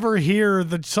 you'll never hear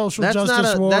the social That's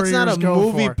justice not warriors a go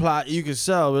movie for. plot you can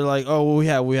sell. We're like, oh,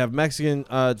 well, we have Mexican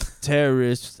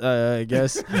terrorists, I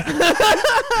guess.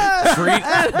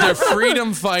 They're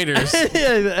freedom fighters.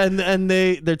 Yeah, and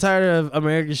they're tired of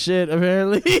American shit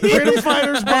apparently. Freedom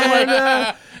fighters, but like,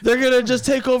 And, they're gonna just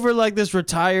take over like this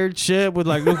retired ship with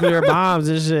like nuclear bombs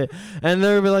and shit, and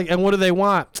they're gonna be like, and what do they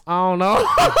want? I don't know.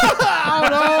 I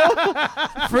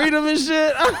don't know. Freedom and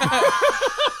shit.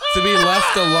 To be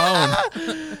left alone.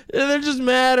 And they're just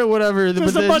mad or whatever. just, but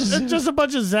a they're bunch, just a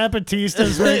bunch of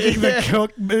Zapatistas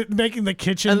making the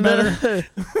kitchen and better. then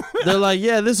they're like,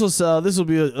 yeah, this will sell. This will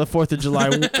be a 4th of July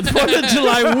weekend movie.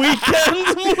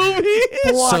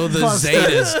 So the Blockbuster.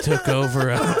 Zetas took over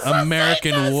an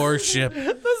American warship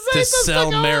to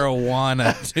sell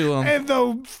marijuana to them. And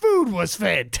the food was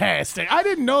fantastic. I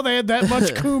didn't know they had that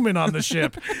much cumin on the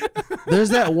ship. There's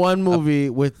that one movie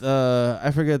with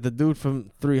I forget the dude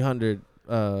from 300.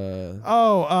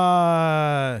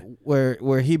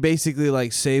 where he basically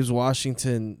like saves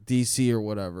Washington D.C. or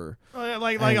whatever.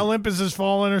 Like Olympus has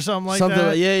fallen or something like something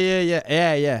that.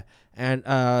 Yeah. And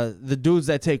the dudes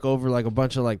that take over like a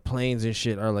bunch of like planes and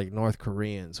shit are like North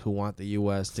Koreans who want the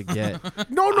U.S. to get.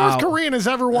 No North Korean has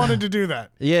ever wanted to do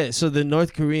that. Yeah, so the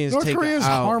North Koreans North take Korea's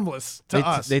out, harmless to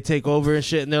us. They take over and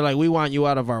shit, and they're like, we want you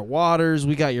out of our waters.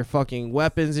 We got your fucking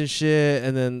weapons and shit.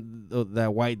 And then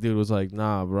that white dude was like,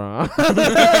 nah, bro.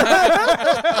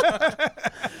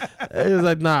 He was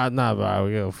like, nah, bro.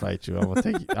 We're gonna fight you. I'm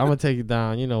gonna take you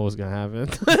down. You know what's gonna happen.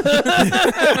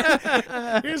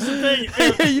 Here's the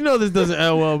thing. You know this doesn't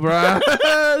end well, bro.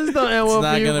 This don't end well. It's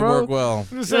not for you, gonna bro. work well.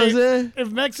 I'm just saying,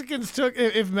 if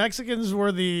Mexicans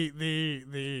were the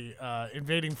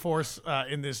invading force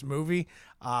in this movie,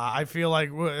 I feel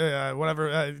like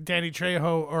whatever Danny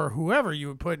Trejo or whoever you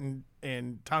would put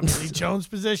in Tommy Lee Jones'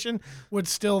 position would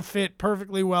still fit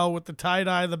perfectly well with the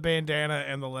tie-dye, the bandana,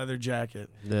 and the leather jacket.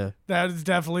 Yeah. That is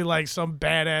definitely like some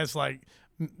badass like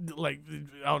I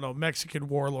don't know, Mexican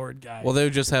warlord guy. Well, they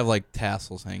would just have like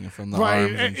tassels hanging from the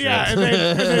arms and shit. Yeah, and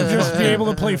they'd just be able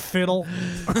to play fiddle.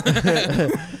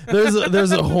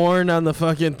 There's a horn on the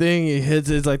fucking thing. He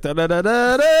hits it. It's like da da da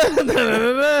da da.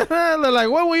 They're like,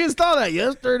 when we installed that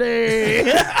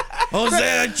yesterday.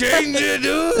 Jose, I changed it,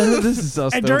 dude. This is so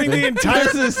stupid. And during the entire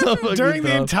so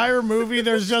the entire movie,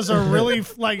 there's just a really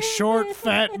like short,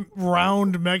 fat,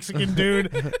 round Mexican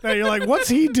dude that you're like, what's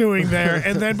he doing there?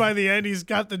 And then by the end, he's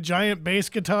got the giant bass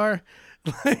guitar.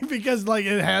 Because like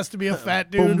it has to be a fat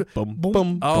dude.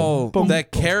 That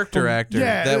character actor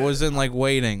that was in like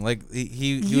Waiting, like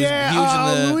he was huge in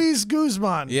the Luis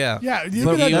Guzman. Yeah.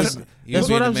 That's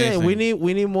what I'm saying. We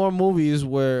need more movies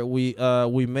where we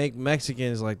make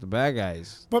Mexicans like the bad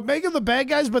guys. But make them the bad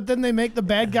guys, but then they make the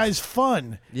bad guys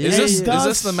fun. Is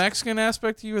this the Mexican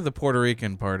aspect of you or the Puerto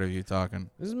Rican part of you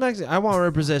talking? This is Mexican. I want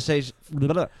representation.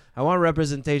 I want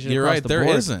representation. You're across right. the There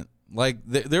board. isn't. Like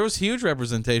there was huge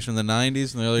representation in the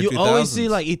 90s and the early 2000s. You always see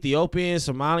like Ethiopians,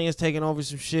 Somalians taking over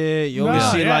some shit. You always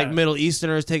see like Middle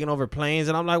Easterners taking over planes,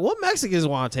 and I'm like, what Mexicans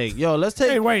want to take? Yo, let's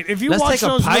take. Hey, wait! If you let's watch take a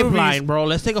those pipeline, movies, bro.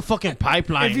 Let's take a fucking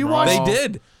pipeline. If you bro. watch,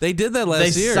 they did that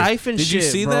last year. They siphoned shit. Did you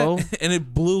see bro. that? And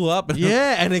it blew up.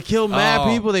 Yeah, and it killed mad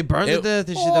people. They burned to death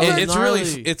and shit.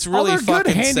 It's all really their good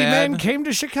fucking handymen sad. came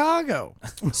to Chicago.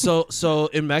 So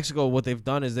in Mexico, what they've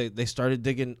done is they started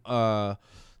digging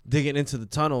into the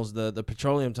tunnels, the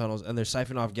petroleum tunnels, and they're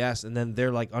siphoning off gas, and then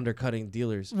they're like undercutting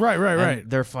dealers. Right.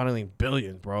 They're funneling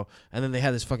billions, bro. And then they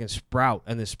had this fucking sprout,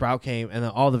 and this sprout came, and then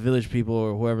all the village people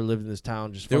or whoever lived in this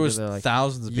town just there was like,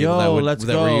 thousands of people that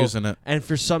were using it. And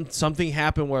for something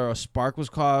happened where a spark was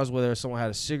caused, whether someone had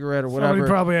a cigarette or whatever. Somebody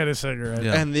probably had a cigarette.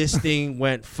 Yeah. And this thing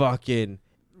went fucking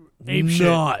ape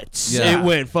nuts. Shit. Yeah. It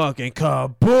went fucking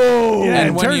kaboom. Yeah,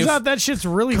 And it turns out that shit's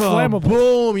really flammable.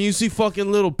 Boom! You see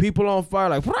fucking little people on fire,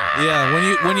 like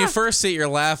yeah. When you first see it, you're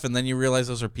laughing, then you realize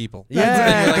those are people.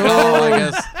 Yeah, and you're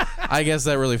like, oh, I guess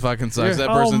that really fucking sucks. That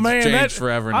person's changed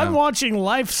forever now. I'm watching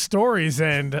life stories,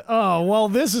 and oh well,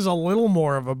 this is a little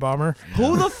more of a bummer.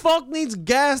 Who the fuck needs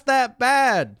gas that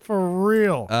bad? For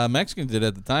real. Mexicans did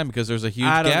at the time because there was a huge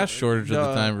gas shortage at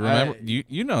the time. Remember,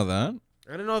 you know that.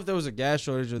 I don't know if there was a gas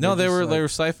shortage. Or No, they were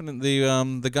siphoning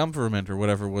the gum ferment or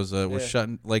whatever was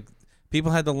shutting. Like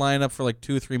people had to line up for like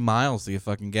 2 or 3 miles to get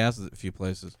fucking gas at a few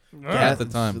places at the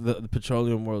time. The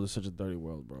petroleum world is such a dirty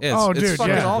world, bro. Yeah, it's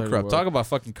fucking all Dirty corrupt. world. Talk about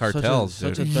fucking cartels,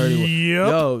 such dude. a dirty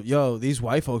world. Yep. Yo, these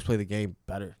white folks play the game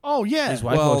better. Oh yeah. These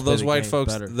white Well, folks play those the white game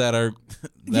folks better. that are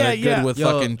good with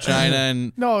fucking China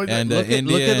and No, and Look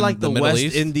India at like and the Middle West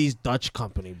East. Indies Dutch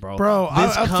company, bro.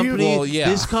 This company, Well, yeah.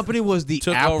 this company was the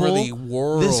Took Apple. over the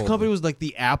world. This company was like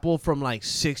the Apple from like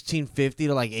 1650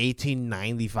 to like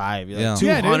 1895. Like Yeah.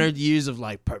 200 years of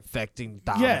like perfecting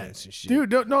dominance and shit.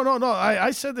 Dude, no.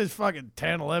 I said this fucking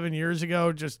 10, 11 years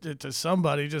ago just to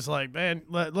somebody, just like, man,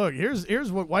 look,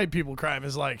 here's what white people crime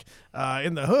is like.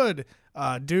 In the hood,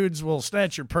 dudes will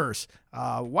snatch your purse.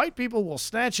 White people will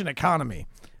snatch an economy.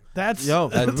 That's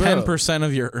 10%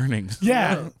 of your earnings.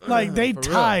 Yeah, like they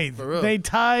tithe. For real. They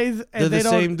tithe, and They're they the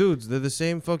don't. same dudes. They're the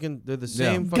same fucking. They're the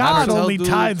same. fucking God cartel only dudes.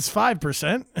 tithes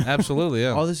 5%. Absolutely,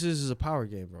 yeah. All this is a power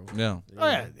game, bro. Yeah. Oh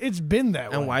yeah, it's been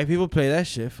that way. And white people play that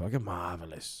shit fucking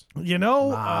marvelous.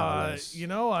 Marvelous.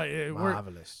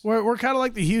 Marvelous. We're kind of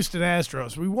like the Houston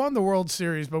Astros. We won the World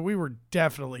Series, but we were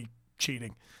definitely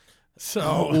cheating.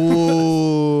 So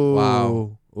Ooh.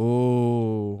 Wow.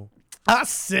 Ooh. I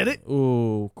said it.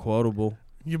 Ooh. Quotable.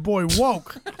 Your boy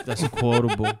woke. That's a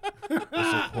quotable. That's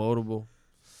a quotable.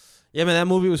 Yeah, man, that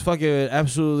movie was fucking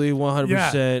absolutely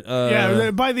 100%.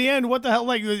 Yeah, by the end, what the hell?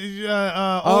 Like,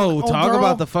 old talk girl?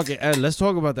 about the fucking. Let's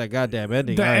talk about that goddamn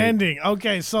ending. The ending.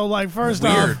 Okay, so like first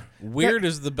off, Weird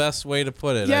is the best way to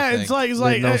put it. yeah, I think. it's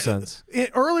like no sense.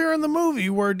 Earlier in the movie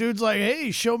where dude's like,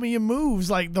 "Hey, show me your moves,"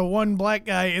 like the one black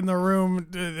guy in the room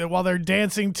while they're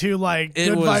dancing to like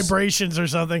Good Vibrations or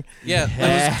something. Yeah,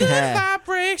 it was Good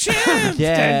Vibrations.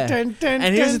 Yeah. Dun, dun, dun,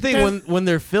 And here's the dun, thing: dun. when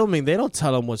they're filming, they don't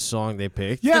tell them what song they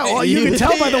picked. Yeah, well, you can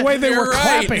tell by the way they You're were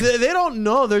right. clapping. They don't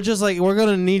know. They're just like, we're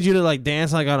gonna need you to like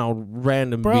dance like on a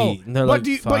random beat. And they're but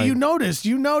like, but you fine.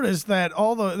 noticed that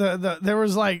all the there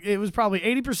was like it was probably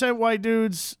 80% white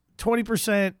dudes,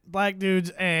 20% black dudes,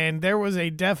 and there was a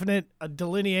definite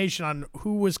delineation on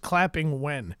who was clapping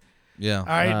when. Yeah. All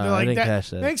right, I like didn't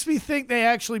catch that. makes me think they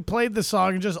actually played the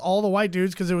song and just all the white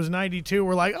dudes because it was 92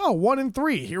 were like, oh, 1 and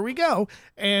 3, here we go,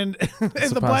 and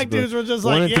the black dudes were just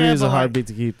 1 like, and 3 is a but hard like, beat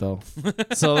to keep though.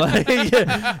 So like,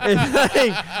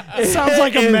 it sounds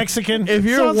like a Mexican. If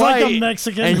you're sounds white like a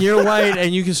Mexican, and you're white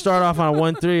and you can start off on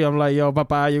 1-3, I'm like, yo,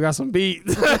 papa, you got some beat.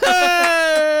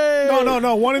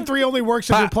 No. 1 and 3 only works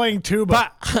if you're playing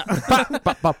tuba.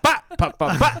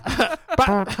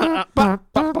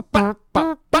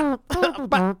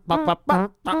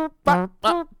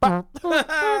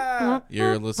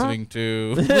 You're listening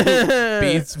to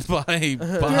Beats by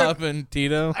Bob and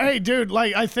Tito. Hey, dude,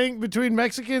 like I think between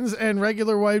Mexicans and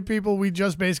regular white people, we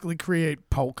just basically create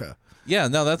polka. Yeah,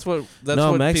 no, that's what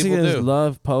Mexicans people do.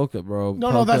 love polka, bro.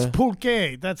 No, that's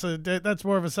pulque. That's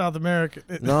more of a South American.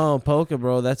 No, polka,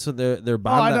 bro. That's what their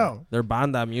banda. I know. Their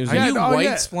banda music. Are Yeah, you oh, white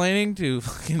yeah. splaining to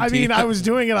fucking I mean, Tito? I was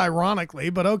doing it ironically,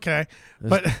 but okay.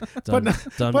 But Dumb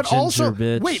but also,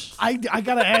 ginger bitch. wait, I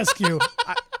gotta ask you.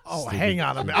 Hang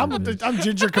on a minute. I'm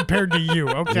ginger compared to you.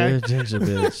 You're Okay. a ginger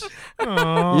bitch.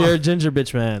 Aw. You're a ginger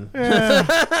bitch, man. Yeah.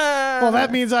 Well,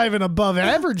 that means I have an above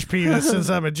average penis since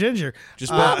I'm a ginger.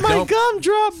 Just My don't-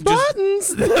 gumdrop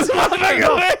buttons. I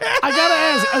gotta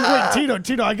ask. Wait,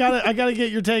 Tito, I gotta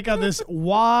get your take on this.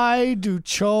 Why do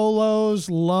cholos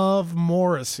love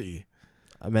Morrissey?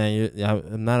 Man,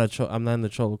 I'm not in the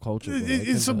cholo culture.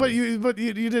 Bro. But you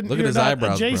didn't. Look at you're his not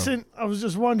eyebrows, bro. adjacent. I was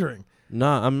just wondering. No,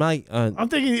 I'm not. I'm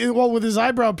thinking, well, with his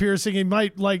eyebrow piercing, he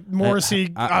might like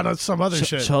Morrissey on some other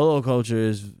shit. Cholo culture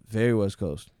is very West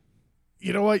Coast.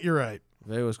 You know what? You're right.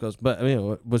 Very West Coast. But I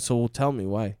mean, so tell me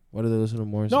why? Why do they listen to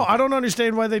Morrissey? No, I don't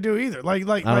understand why they do either. Like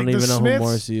I don't the even know Smiths, who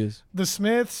Morrissey is. The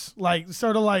Smiths, like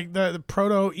sort of like the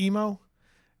proto emo.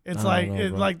 It's I don't know,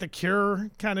 bro. like the Cure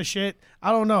kind of shit.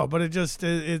 I don't know, but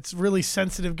it's really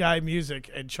sensitive guy music,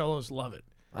 and cholos love it.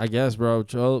 I guess, bro.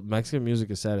 Mexican music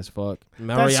is sad as fuck.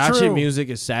 That's Mariachi true. music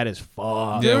is sad as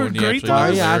fuck. Yeah, Dude, when you great actually though.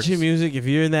 know the Mariachi lyrics. music, if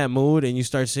you're in that mood and you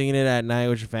start singing it at night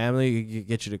with your family, it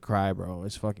get you to cry, bro.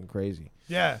 It's fucking crazy.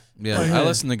 Yeah. Yeah, Oh, I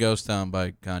listen to Ghost Town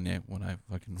by Kanye when I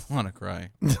fucking want to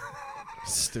cry.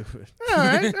 Stupid. All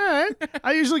right.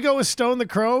 I usually go with Stone the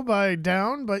Crow by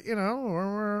Down, but you know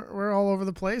we're all over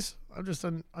the place. I'm just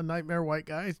a nightmare white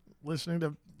guy listening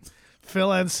to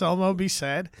Phil Anselmo be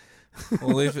sad.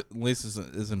 Well, at least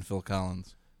it isn't Phil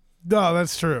Collins. No,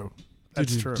 that's true.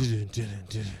 That's true.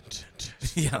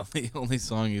 Yeah, the only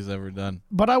song he's ever done.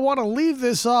 But I want to leave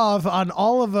this off on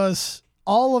all of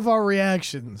our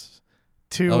reactions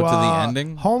to the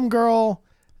ending? Homegirl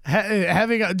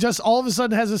having just all of a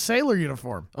sudden has a sailor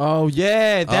uniform. Oh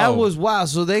yeah, that Oh. was wild.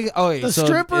 So The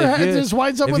stripper just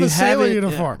winds up with a sailor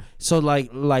uniform. So like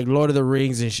Lord of the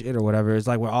Rings and shit or whatever. It's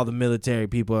like where all the military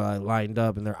people are lined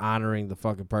up and they're honoring the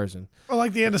fucking person. Or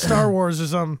like the end of Star Wars or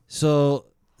something. So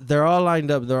they're all lined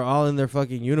up. They're all in their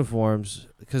fucking uniforms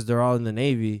because they're all in the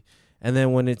Navy. And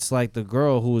then when it's like the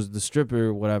girl who was the stripper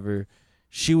or whatever,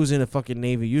 she was in a fucking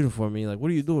Navy uniform. And you're like, what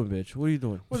are you doing, bitch? What are you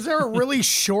doing? Was there a really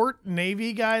short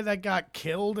Navy guy that got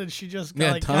killed and she just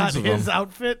Yeah, got tons of his them.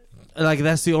 outfit? Like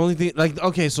that's the only thing. Like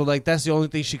okay, so like that's the only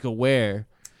thing she could wear.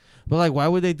 But like, why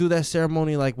would they do that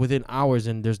ceremony like within hours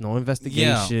and there's no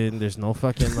investigation? There's no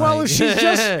fucking. Well, like,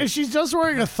 if she's just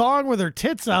wearing a thong with her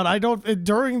tits out,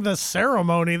 during the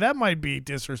ceremony that might be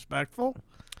disrespectful.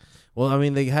 Well, I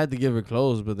mean, they had to give her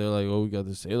clothes, but they're like, "Oh, we got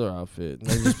the sailor outfit." And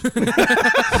they just-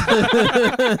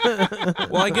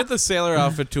 Well, I get the sailor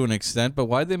outfit to an extent, but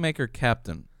why'd they make her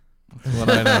captain? That's what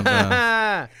I don't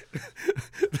know.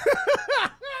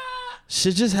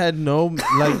 She just had no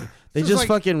like. They just like-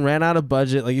 fucking ran out of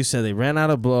budget, like you said. They ran out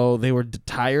of blow. They were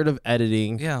tired of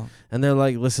editing. Yeah. And they're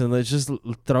like, "Listen, let's just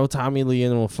throw Tommy Lee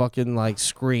in a fucking like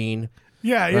screen."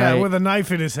 Yeah, Right. with a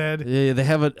knife in his head. Yeah, they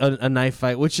have a knife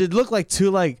fight, which it looked like two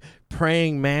like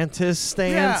praying mantis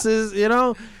stances, you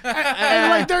know? And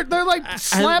like they're like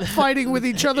slap fighting with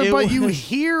each other, but you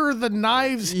hear the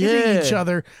knives hitting each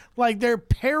other. Like they're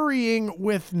parrying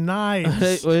with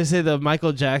knives. What did they say? The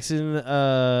Michael Jackson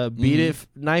Beat It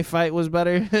knife fight was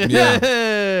better? Yeah.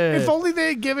 If only they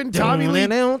had given Tommy Lee.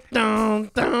 If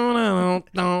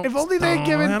only they had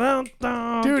given.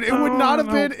 Dude, it would not have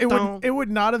been. It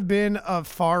would not have been a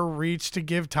far reach to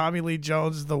give Tommy Lee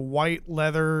Jones the white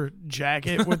leather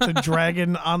jacket with the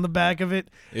dragon on the back of it.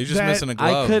 He's just missing a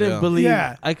glove.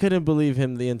 I couldn't believe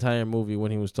him the entire movie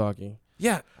when he was talking.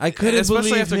 Yeah, I couldn't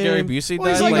especially believe after him. Gary Busey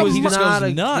died. Like he just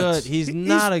goes nuts. He's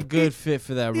not a good fit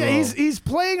for that role. Yeah, he's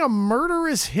playing a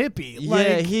murderous hippie.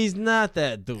 Yeah, he's not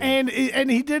that dude. And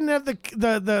he didn't have the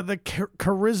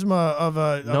charisma of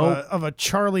a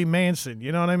Charlie Manson.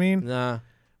 You know what I mean? Nah.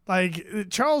 Like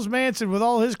Charles Manson, with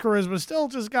all his charisma, still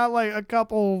just got like a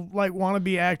couple like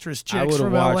wannabe actress chicks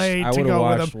from L.A. to go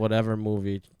with him. Whatever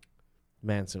movie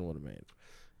Manson would have made.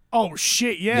 Oh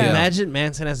shit! Yeah. Imagine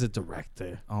Manson as a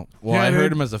director. Oh well, I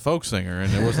heard him as a folk singer,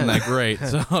 and it wasn't that great.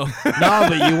 So no,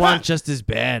 but you want just as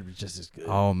bad, but just as good.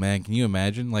 Oh man, can you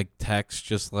imagine like Tex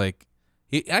just like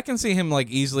I can see him like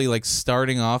easily like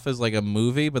starting off as like a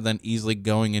movie, but then easily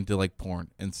going into like porn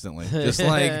instantly. Just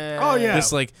like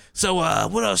just like so.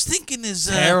 What I was thinking is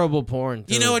terrible porn.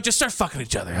 You know what? Just start fucking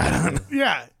each other. I don't know.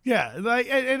 Yeah. Like,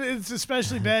 and it's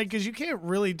especially bad because you can't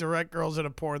really direct girls into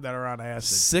porn that are on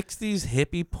acid. 60s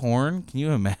hippie porn. Can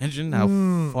you imagine how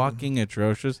fucking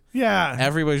atrocious? Yeah.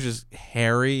 Everybody's just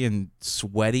hairy and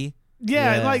sweaty.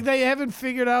 Yeah, like they haven't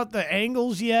figured out the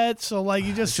angles yet, so like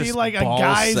you just see like a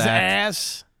guy's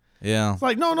ass. Yeah. It's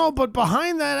like no, but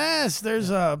behind that ass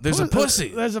there's a pussy.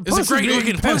 There's a pussy. It's a great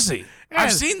looking pussy. Yeah.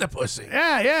 I've seen the pussy.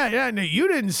 Yeah. No, you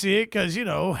didn't see it because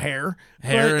hair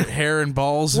and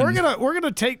balls. We're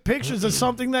gonna take pictures of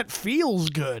something that feels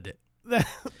good.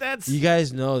 That's you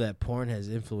guys know that porn has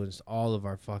influenced all of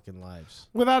our fucking lives.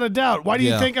 Without a doubt. Why do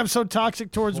you think I'm so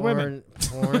toxic towards women?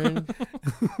 Porn.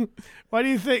 Why do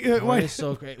you think? Porn is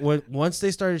so great. Once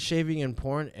they started shaving in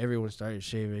porn, everyone started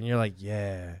shaving. And you're like,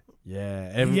 yeah.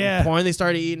 And porn, they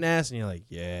started eating ass, and you're like,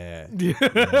 yeah.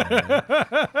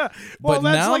 Well, but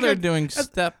now they're doing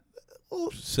step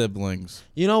siblings.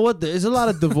 You know what? There's a lot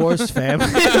of divorced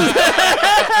families.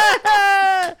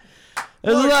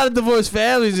 There's a lot of divorced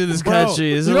families in this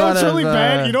country. You know what's really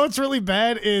bad? You know what's really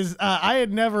bad is I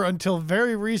had never until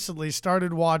very recently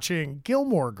started watching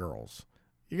Gilmore Girls.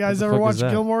 You guys ever watch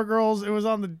Gilmore Girls? It was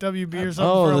on the WB or something.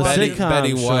 Oh, the sitcom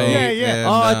Betty White. Yeah. And,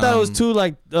 I thought it was two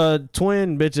like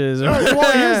twin bitches.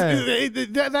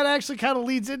 That actually kind of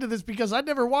leads into this because I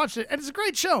never watched it, and it's a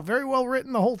great show, very well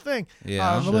written, the whole thing.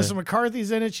 Yeah, Melissa McCarthy's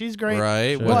in it; she's great.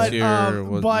 Right,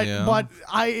 sure. But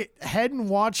I hadn't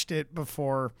watched it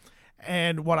before,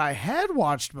 and what I had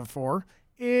watched before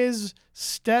is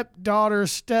stepdaughter,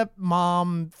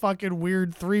 stepmom, fucking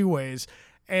weird three-ways.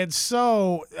 And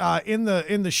so in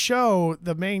the show,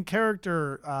 the main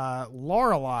character,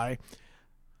 Lorelai,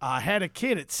 had a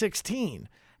kid at 16.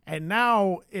 And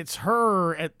now it's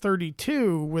her at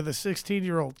 32 with a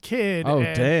 16-year-old kid. Oh,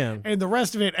 damn. And the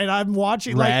rest of it. And I'm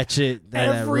watching Ratchet,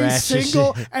 every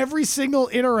single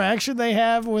interaction they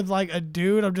have with like a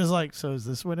dude. I'm just like, so is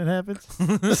this when it happens?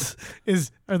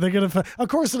 Are they going to Of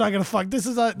course they're not going to fuck. This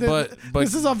is a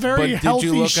very healthy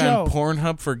show. Did you look on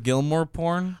Pornhub for Gilmore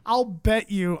porn? I'll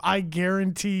bet you, I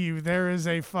guarantee you there is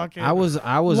a fucking I was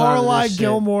Lorelai on this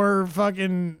Gilmore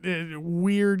fucking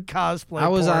weird cosplay. I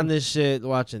was porn. on this shit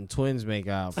watching twins make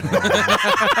out.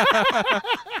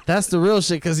 That's the real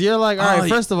shit because you're like, all right,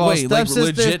 first of all, stepsister,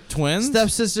 like legit twins,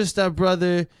 stepsister,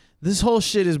 stepbrother. This whole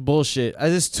shit is bullshit.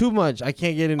 It's too much. I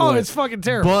can't get into it. Oh, it's fucking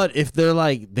terrible. But if they're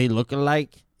like they look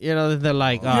alike, you know, they're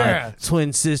like,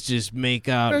 twin sisters make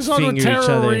out, finger each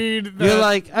other. You're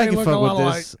like, I can fuck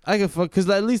with this. I can fuck because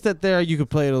at least that there you could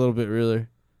play it a little bit realer.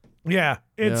 Yeah,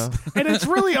 and it's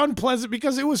really unpleasant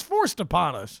because it was forced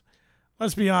upon us.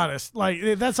 Let's be honest.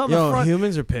 Like that's on the front.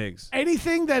 Humans are pigs.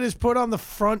 Anything that is put on the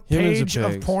front page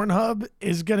of Pornhub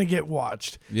is gonna get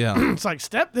watched. Yeah, it's like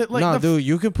dude,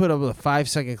 you can put up a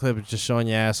 5-second clip of just showing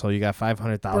your asshole. You got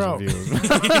 500,000 views.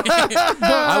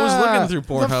 I was looking through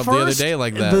Pornhub the other day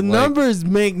like that. The numbers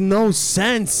make no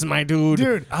sense, my dude.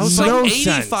 Dude, I was like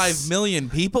 85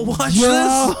 million people watch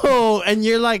this. And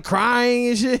you're like crying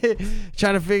and shit,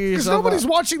 trying to figure yourself out. Because nobody's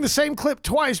watching the same clip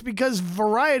twice because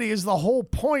variety is the whole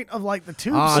point of like the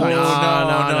tube sites.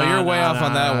 No, you're way off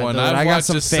on that one. I got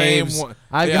some faves.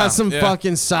 I got some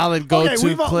fucking solid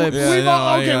go-to clips. We've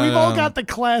all got the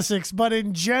classics, but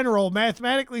in general,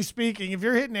 mathematically speaking, if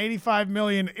you're hitting 85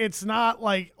 million, it's not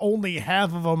like only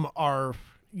half of them are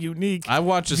unique. I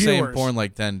watched the same porn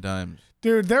like 10 times.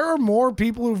 Dude, there are more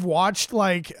people who've watched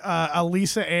like a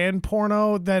Lisa Ann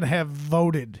porno than have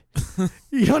voted.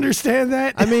 You understand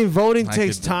that? I mean, voting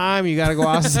takes time. You got to go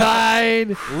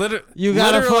outside. You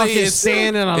got to fucking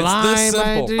stand in a line.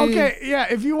 Okay, yeah.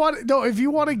 If you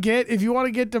want to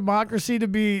get democracy to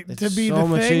be It's the so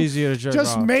much thing, easier to jerk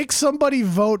just off. make somebody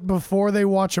vote before they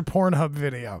watch a Pornhub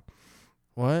video.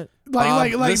 What?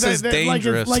 This is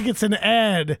dangerous. Like it's an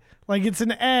ad. Like it's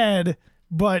an ad.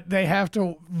 But they have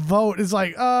to vote. It's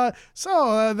like,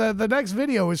 the next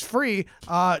video is free.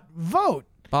 Vote.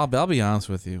 Bob, I'll be honest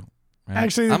with you. Right?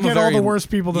 Actually, they get all the worst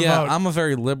people to vote. Yeah, I'm a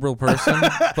very liberal person,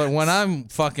 but when I'm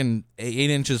fucking 8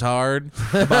 inches hard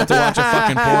about to watch a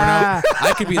fucking porno,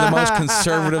 I could be the most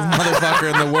conservative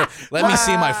motherfucker in the world. Let me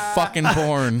see my fucking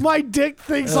porn. My dick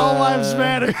thinks all lives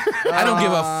matter. I don't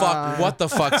give a fuck what the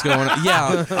fuck's going on.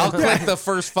 Yeah, I'll click the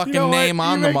first fucking name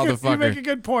on the motherfucker. You make a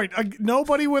good point.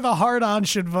 Nobody with a hard-on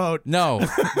should vote. No,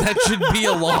 that should be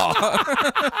a law.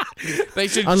 They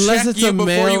should Unless check it's you a before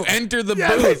male- you enter the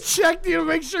Yeah, they booth. checked you to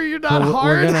make sure you're not We're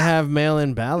hard. gonna have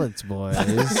mail-in ballots, boys.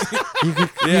 You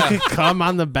could come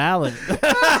on the ballot.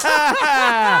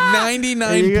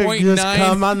 99.9. Just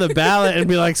come on the ballot and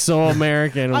be like so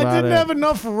American I about didn't it. have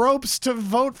enough ropes to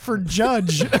vote for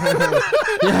judge.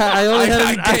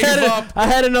 Yeah, I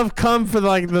had enough cum for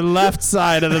like the left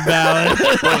side of the ballot.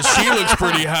 Well, she looks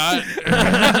pretty hot.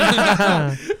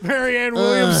 Marianne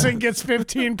Williamson gets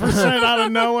 15% out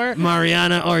of nowhere.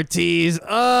 Mariana Ortiz. Oh,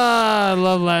 I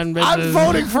love Latin bitches. I'm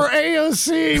voting for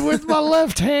AOC with my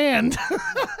left hand.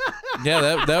 Yeah,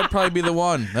 that would probably be the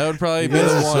one. That would probably be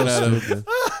the one out of.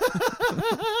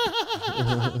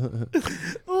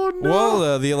 Oh no!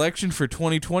 Well, the election for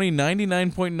 2020,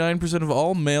 99.9% of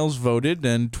all males voted,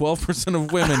 and 12%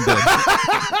 of women did.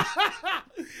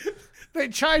 They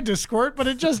tried to squirt, but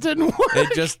it just didn't work.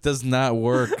 It just does not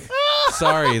work.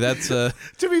 Sorry, that's To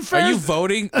be fair, Are you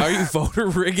voting? Are you voter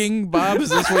rigging, Bob? Is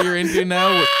this what you're into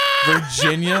now with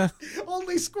Virginia?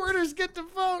 only squirters get to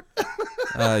vote.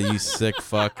 You sick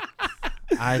fuck.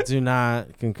 I do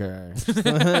not concur.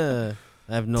 I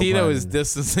have no Tito part is in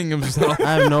this. distancing himself.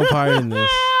 I have no part in this.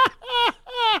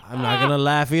 I'm not gonna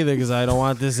laugh either because I don't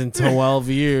want this in 12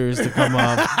 years to come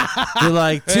up. You're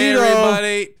like, Hey, Tito,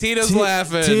 everybody. Tito's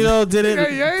laughing. Tito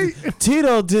didn't. Yay.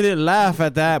 Tito didn't laugh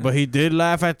at that, but he did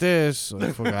laugh at this.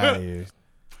 Like, fuck out of here.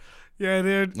 Yeah,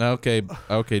 dude.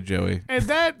 Okay, Joey. And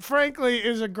that, frankly,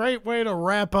 is a great way to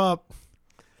wrap up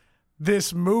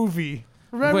this movie.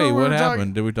 Remember Wait, we what were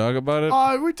happened? Did we talk about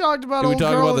it? We talked about Did we old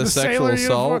talk girl about in the sexual sailor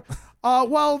assault? uniform.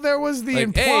 Well, there was the Like,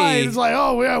 implied. hey. It's like,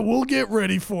 oh yeah, we'll get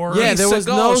ready for her. Yeah, there was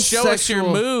Seagal, no show us your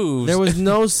sexual- moves. There was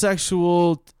no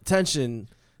sexual tension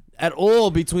at all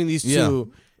between these Yeah.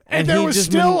 two. And there he was just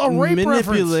still a rape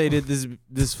manipulated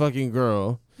this fucking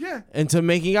girl Yeah. into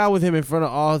making out with him in front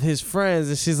of all his friends,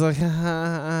 and she's like,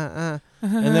 and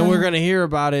then we're gonna hear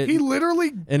about it. He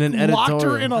literally In an locked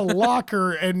her editorial. in a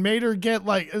locker and made her get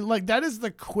like that is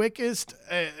the quickest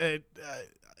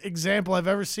example I've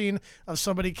ever seen of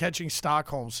somebody catching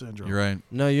Stockholm syndrome. You're right.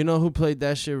 No, you know who played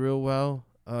that shit real well?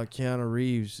 Keanu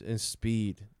Reeves in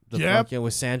Speed. The Yep. fucking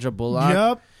with Sandra Bullock.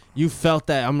 Yep. You felt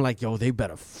that. I'm like, yo, they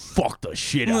better fuck the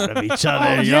shit out of each other,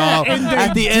 Oh, yo. yeah, and they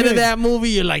At the end of did. that movie,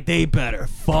 you're like, they better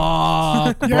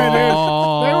fuck, bro. Yeah, dude.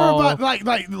 They were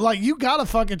about like you got a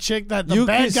fucking chick that the You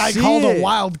bad could guy see called it. a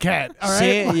wildcat. All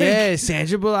right, Like, yeah,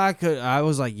 Sandra Bullock. I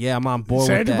was like, yeah, I'm on board with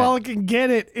Sandra that. Bullock can get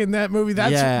it in that movie.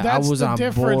 That's I was the on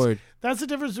difference. board. That's the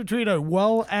difference between a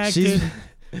well-acted,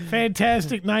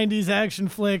 fantastic '90s action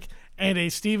flick and a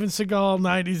Steven Seagal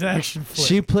 '90s action flick.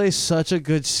 She plays such a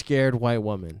good scared white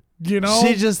woman. You know,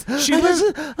 She just she lives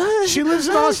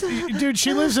in Austin, dude.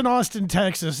 She lives in Austin,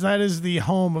 Texas. That is the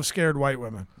home of scared white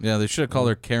women. Yeah, they should have called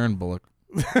her Karen Bullock.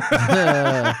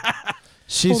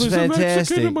 She's There's a Mexican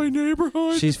fantastic. in my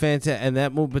neighborhood. She's fantastic, and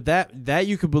that move, but that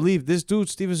you could believe. This dude,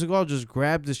 Steven Seagal, just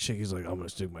grabbed this chick. He's like, I'm gonna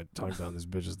stick my tongue down this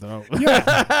bitch's throat.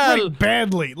 Yeah, like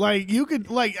badly. Like you could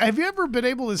have you ever been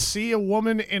able to see a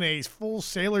woman in a full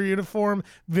sailor uniform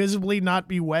visibly not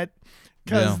be wet?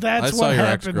 Because that's I what saw your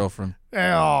happened. ex-girlfriend.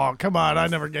 Oh, come on! I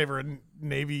never gave her a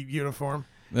Navy uniform.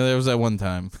 Yeah, there was that one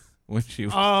time when she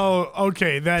was. Oh,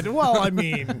 okay. I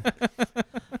mean, a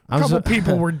I'm couple su-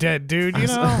 people were dead, dude. You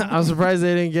know. I'm surprised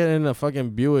they didn't get in a fucking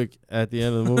Buick at the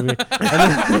end of the movie.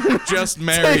 And then just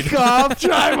married. take off,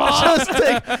 drive off, just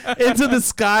take into the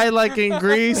sky like in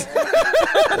Grease.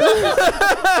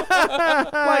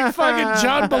 Like fucking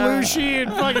John Belushi in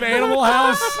fucking Animal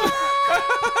House.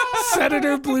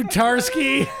 Senator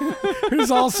Blutarsky,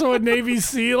 who's also a Navy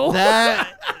SEAL. That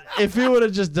if he would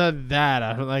have just done that,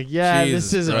 I'm like, yeah,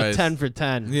 Jesus this is Christ. a 10 for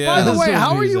 10. Yeah. By the This way,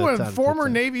 how movie are is you a 10 for former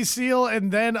 10. Navy SEAL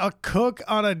and then a cook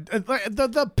on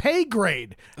the pay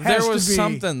grade? There was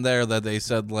something there that they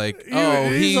said like,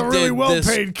 he's a really did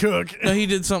well-paid cook. No, he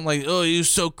did something like, he was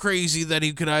so crazy that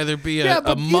he could either be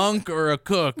a monk or a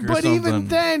cook or But something. even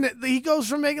then, he goes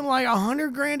from making like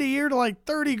 $100,000 a year to like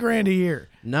 $30,000 a year.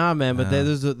 Nah, man, but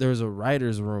there's a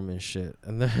writer's room and shit.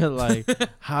 And they're like,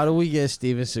 how do we get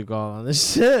Steven Seagal on the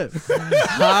ship?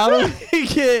 How do we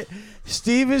get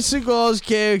Steven Seagal's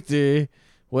character,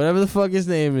 whatever the fuck his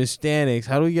name is, Stanix,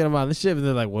 how do we get him on the ship? And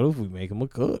they're like, what if we make him a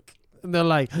cook? And they're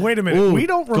like, wait a minute, ooh, we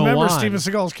don't go remember on. Steven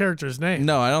Seagal's character's name.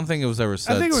 No, I don't think it was ever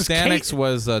said. I think it was Stanix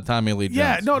was Tommy Lee Jones.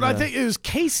 Yeah, no, I think it was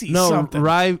Casey No, something.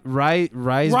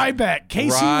 Ryback.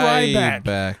 Casey Ryback.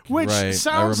 Ryback, Which right.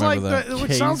 sounds I like remember that.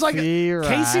 which sounds like Casey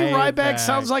Casey Ryback Ryback.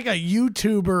 sounds like a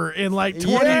YouTuber in like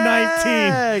 2019.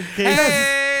 Yeah,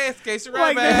 Hey, it's Casey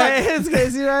Ryback. Like Hey, it's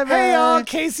Casey Ryback. Hey y'all,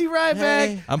 Casey Ryback.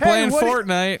 Hey. I'm Hey, playing what-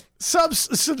 Fortnite.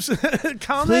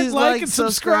 comment, Please like, and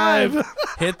subscribe.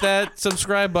 Hit that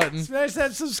subscribe button. Smash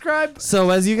that subscribe. So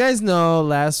as you guys know,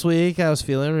 last week I was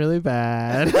feeling really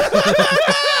bad.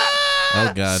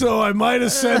 Oh, God. So I might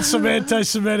have said some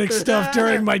anti-Semitic stuff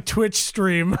during my Twitch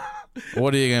stream.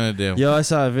 What are you going to do? Yo, I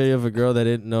saw a video of a girl that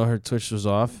didn't know her Twitch was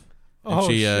off. And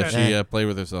she shit. played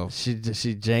with herself. She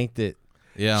janked it.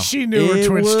 Yeah. She knew her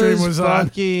Twitch stream was on.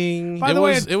 fucking By the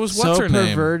way, it was what's so her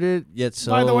name? perverted yet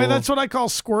so. By the way, that's what I call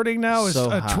squirting now, is so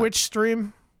a hot. Twitch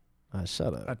stream.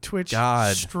 Shut up. A Twitch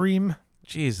God. stream.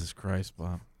 Jesus Christ,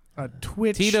 Bob. A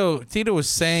Twitch. Tito was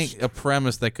saying a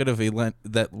premise that could have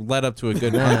that led up to a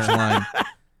good punchline.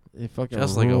 You fucking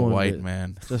Just like a ruined white it.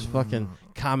 man. Just fucking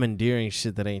commandeering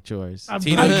shit that ain't yours.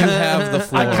 Tito can have the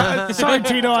floor. Sorry,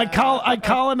 Tito. I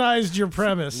colonized your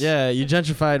premise. Yeah, you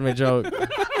gentrified my joke.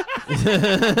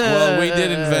 Well, we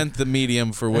did invent the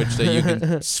medium for which that you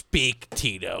can speak,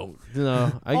 Tito. You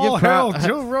know, Oh hell,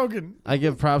 Joe Rogan. I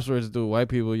give props where it's due. White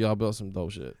people, y'all built some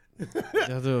dope shit.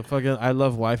 Y'all do fucking. I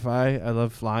love Wi-Fi. I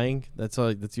love flying. That's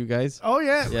all. That's you guys. Oh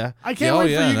yeah. Yeah. I can't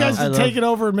wait for you guys to take it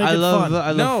over and make it fun.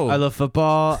 I love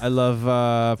football. I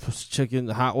love chicken,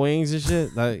 hot wings and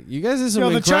shit. Like you guys did some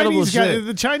incredible shit.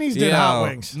 The Chinese did hot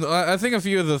wings. No, I think a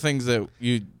few of the things that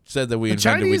you said that we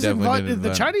invented, we definitely didn't invent.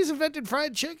 The Chinese invented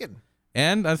fried chicken.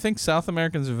 And I think South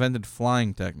Americans invented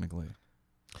flying, technically.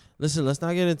 Listen, let's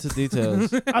not get into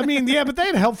details. I mean, yeah, but they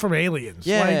had help from aliens.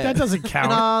 Yeah. Like, that doesn't count.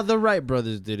 Nah, the Wright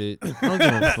brothers did it. I don't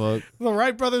give a fuck. The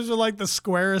Wright brothers are like the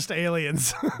squarest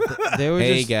aliens. They were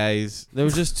Hey, just, guys. there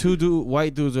were just two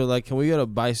white dudes who were like, can we get a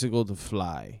bicycle to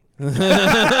fly? Jesus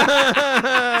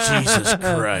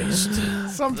Christ.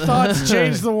 Some thoughts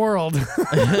change the world.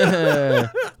 the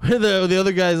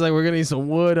other guy's like, we're going to need some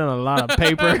wood and a lot of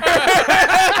paper.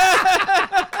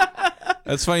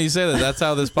 That's funny you say that. That's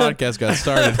how this podcast got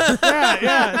started.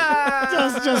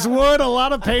 Yeah. Just wood, a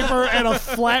lot of paper, and a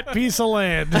flat piece of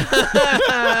land.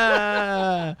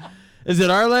 Is it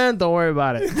our land? Don't worry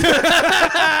about it.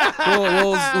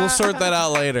 We'll sort that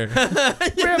out later.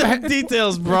 We have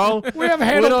details, bro. We have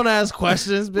We don't ask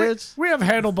questions, bitch. We have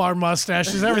handlebar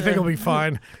mustaches. Everything will be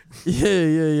fine.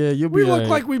 Yeah. You'll be We look all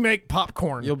like we make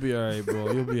popcorn. You'll be all right,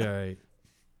 bro. You'll be all right.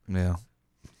 Yeah.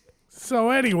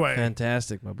 So anyway,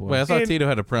 Fantastic, my boy. Wait, I thought And- Tito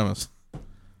had a premise.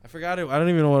 I forgot it. I don't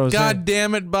even know what I was saying. God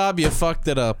damn it, Bob. You fucked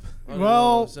it up. I don't know what I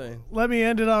well, was saying. let me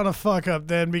end it on a fuck up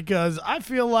then, because I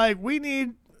feel like we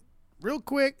need, real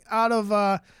quick, out of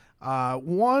 1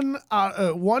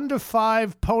 to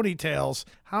 5 ponytails.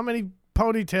 How many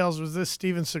ponytails was this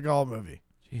Steven Seagal movie?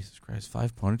 Jesus Christ.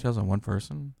 5 ponytails on one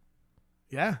person?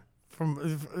 Yeah, from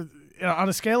on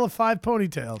a scale of 5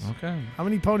 ponytails. Okay. How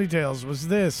many ponytails was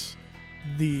this?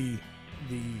 The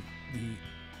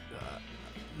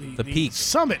peak.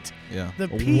 summit. Yeah. The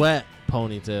peak. Wet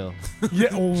ponytail.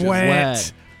 Yeah, wet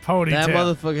wet. ponytail. That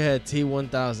motherfucker had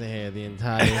T1000 hair the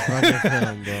entire fucking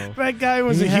film, bro. That guy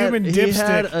was He a had- human He dipstick.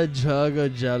 had a jug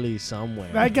of jelly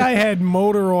somewhere. That guy had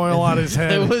motor oil on his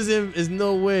head. There's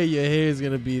no way your hair is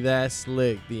gonna be that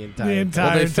slick the entire. The entire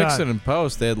Well, they fixed time. it in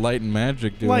post. They had Light and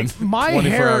Magic doing Like my 24-hour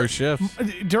hair shifts.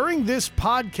 during this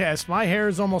podcast, my hair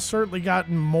has almost certainly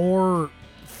gotten more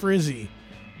frizzy.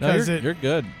 No, 'Cause you're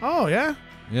good. Oh yeah.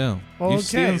 Yeah. Well, You okay.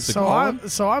 Steven Seagal?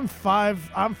 So I'm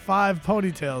five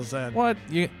ponytails then. What?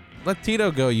 You let Tito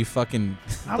go, you fucking...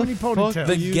 How many ponytails?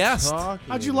 The guest.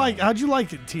 How'd you like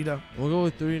it, Tito? We'll go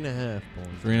with 3.5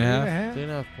 points. 3.5?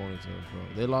 3.5 ponytails, bro.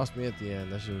 They lost me at the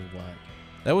end. That shit was whack.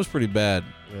 That was pretty bad.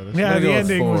 Yeah, Yeah, gotta the go with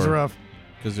ending was 4. rough.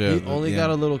 Because he only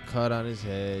got a little cut on his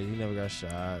head. He never got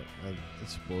shot. Like,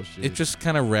 it's bullshit. It just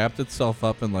kind of wrapped itself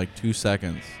up in like 2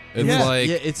 seconds. It's Yeah. like...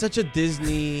 yeah, it's such a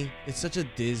Disney. It's such a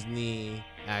Disney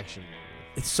action movie.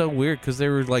 It's so weird because they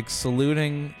were like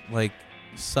saluting like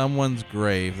someone's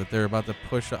grave that they're about to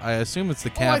push. I assume it's the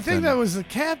captain. I think that was the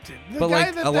captain. But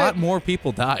like a lot more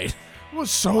people died. Well,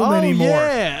 so many more.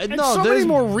 Yeah, and no, so many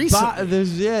more recently.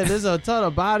 There's a ton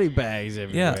of body bags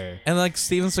everywhere. Yeah, and like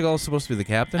Steven Seagal is supposed to be the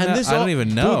captain. And now? this I all- don't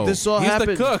even know. dude, this all He's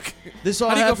happened- the cook. This all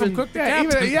How do you go happened. from cook to Yeah,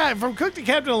 captain? from cook to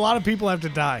captain, a lot of people have to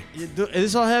die.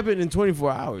 This all happened in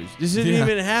 24 hours. This didn't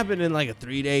even happen in like a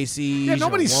 3-day siege. Yeah,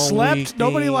 nobody or 1 slept. week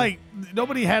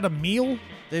Nobody had a meal.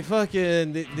 They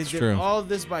fucking they did true. all of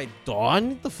this by dawn.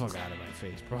 Get the fuck out of my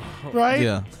face, bro. Right?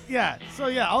 Yeah. Yeah. So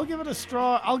yeah, I'll give it a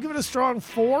strong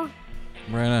 4.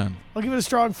 Right on. I'll give it a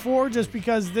strong 4 just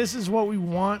because this is what we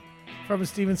want from a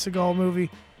Steven Seagal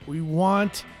movie. We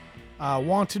want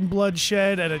wanton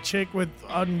bloodshed and a chick with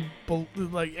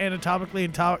anatomically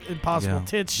impossible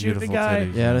tits shooting a beautiful guy.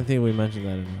 titties. Yeah, I don't think we mentioned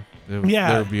that enough.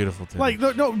 Yeah. They're beautiful titties. Like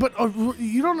no, but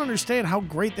you don't understand how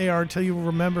great they are until you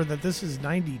remember that this is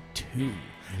 92,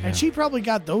 and she probably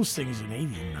got those things in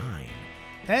 89.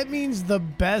 That means the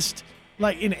best.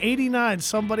 Like in 89,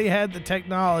 somebody had the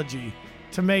technology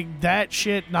to make that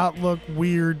shit not look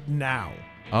weird now.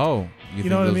 Oh, you think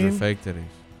know what I those mean? are fake titties?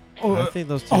 Oh, I think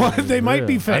those. they might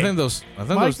be fake. I think those.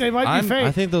 They might be fake.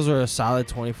 I think those were a solid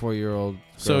 24-year-old.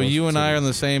 So you and I are on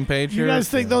the same page You here. guys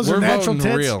think those We're are natural voting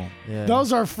tits? real. Yeah.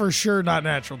 Those are for sure not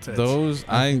natural tits. Those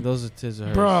I think those are tits of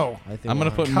hers. Bro, I think I'm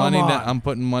gonna put Come money on. down. I'm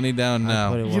putting money down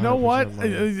now. putting you know what?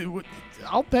 100% money.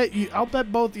 I'll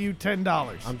bet both of you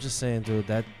 $10. I'm just saying, dude.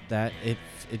 That it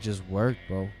just worked,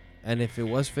 bro. And if it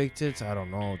was fake tits, I don't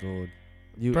know, dude.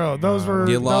 Bro, those were-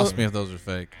 You lost me if those are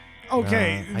fake.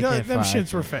 Okay, Nah, I can't them fight.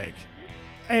 shits were fake.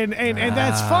 And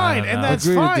that's fine. And no. that's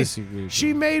Agree to fine. disagree, She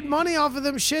dude. made money off of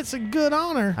them shits in good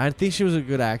honor. I think she was a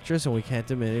good actress, and we can't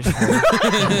diminish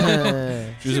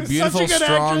her. She was a was beautiful, such a good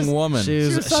strong actress. woman. she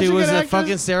was was, such a good a actress.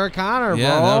 fucking Sarah Connor,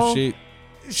 yeah, bro. no,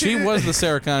 she was the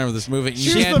Sarah Connor of this movie.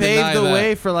 You She can't paved deny the that.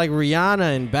 way for like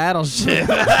Rihanna in Battleship.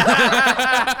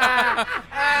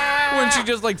 When she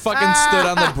just like fucking stood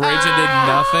on the bridge and did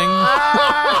nothing.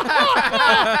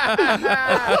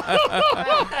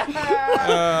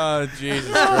 Oh,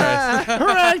 Jesus Christ.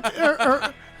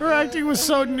 Her acting was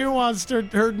so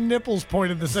nuanced. Her nipples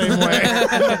pointed the same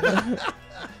way.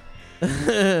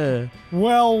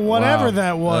 Well, whatever Wow.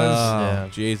 that was. Oh, Yeah.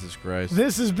 Jesus Christ.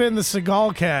 This has been the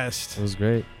Seagalcast It was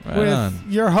great. Right with on.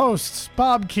 your hosts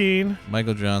Bob Keane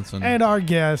Michael Johnson. and our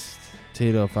guest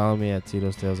Tito, follow me at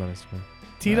Tito's Tales on Instagram.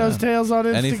 Tito's Tales on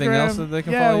Instagram. Anything else that they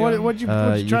can yeah, follow you on? what you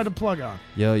You try f- to plug on?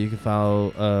 Yo, you can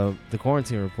follow The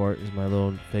Quarantine Report is my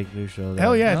little fake news show.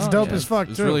 Hell yeah, it's Oh, dope yeah, as fuck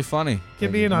It's too. really funny.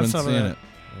 Get me in on Been some of seeing that. it.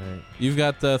 All right. You've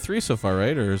got 3 so far,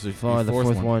 right? Or is it your The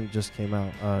fourth one just came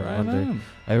out Right Monday. on.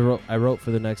 I wrote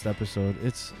for the next episode.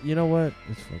 It's you know what?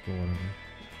 It's fucking whatever.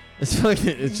 It's fucking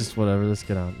it's just whatever. Let's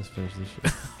get on. Let's finish this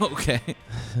shit. Okay.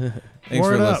 Thanks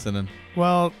Word for up. listening.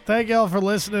 Well, thank y'all for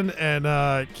listening and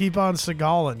keep on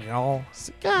Seagalin', y'all.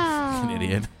 Fucking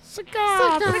idiot. Seagal,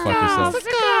 Go fuck yourself.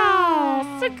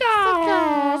 Seagal,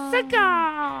 Seagal,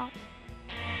 Seagal.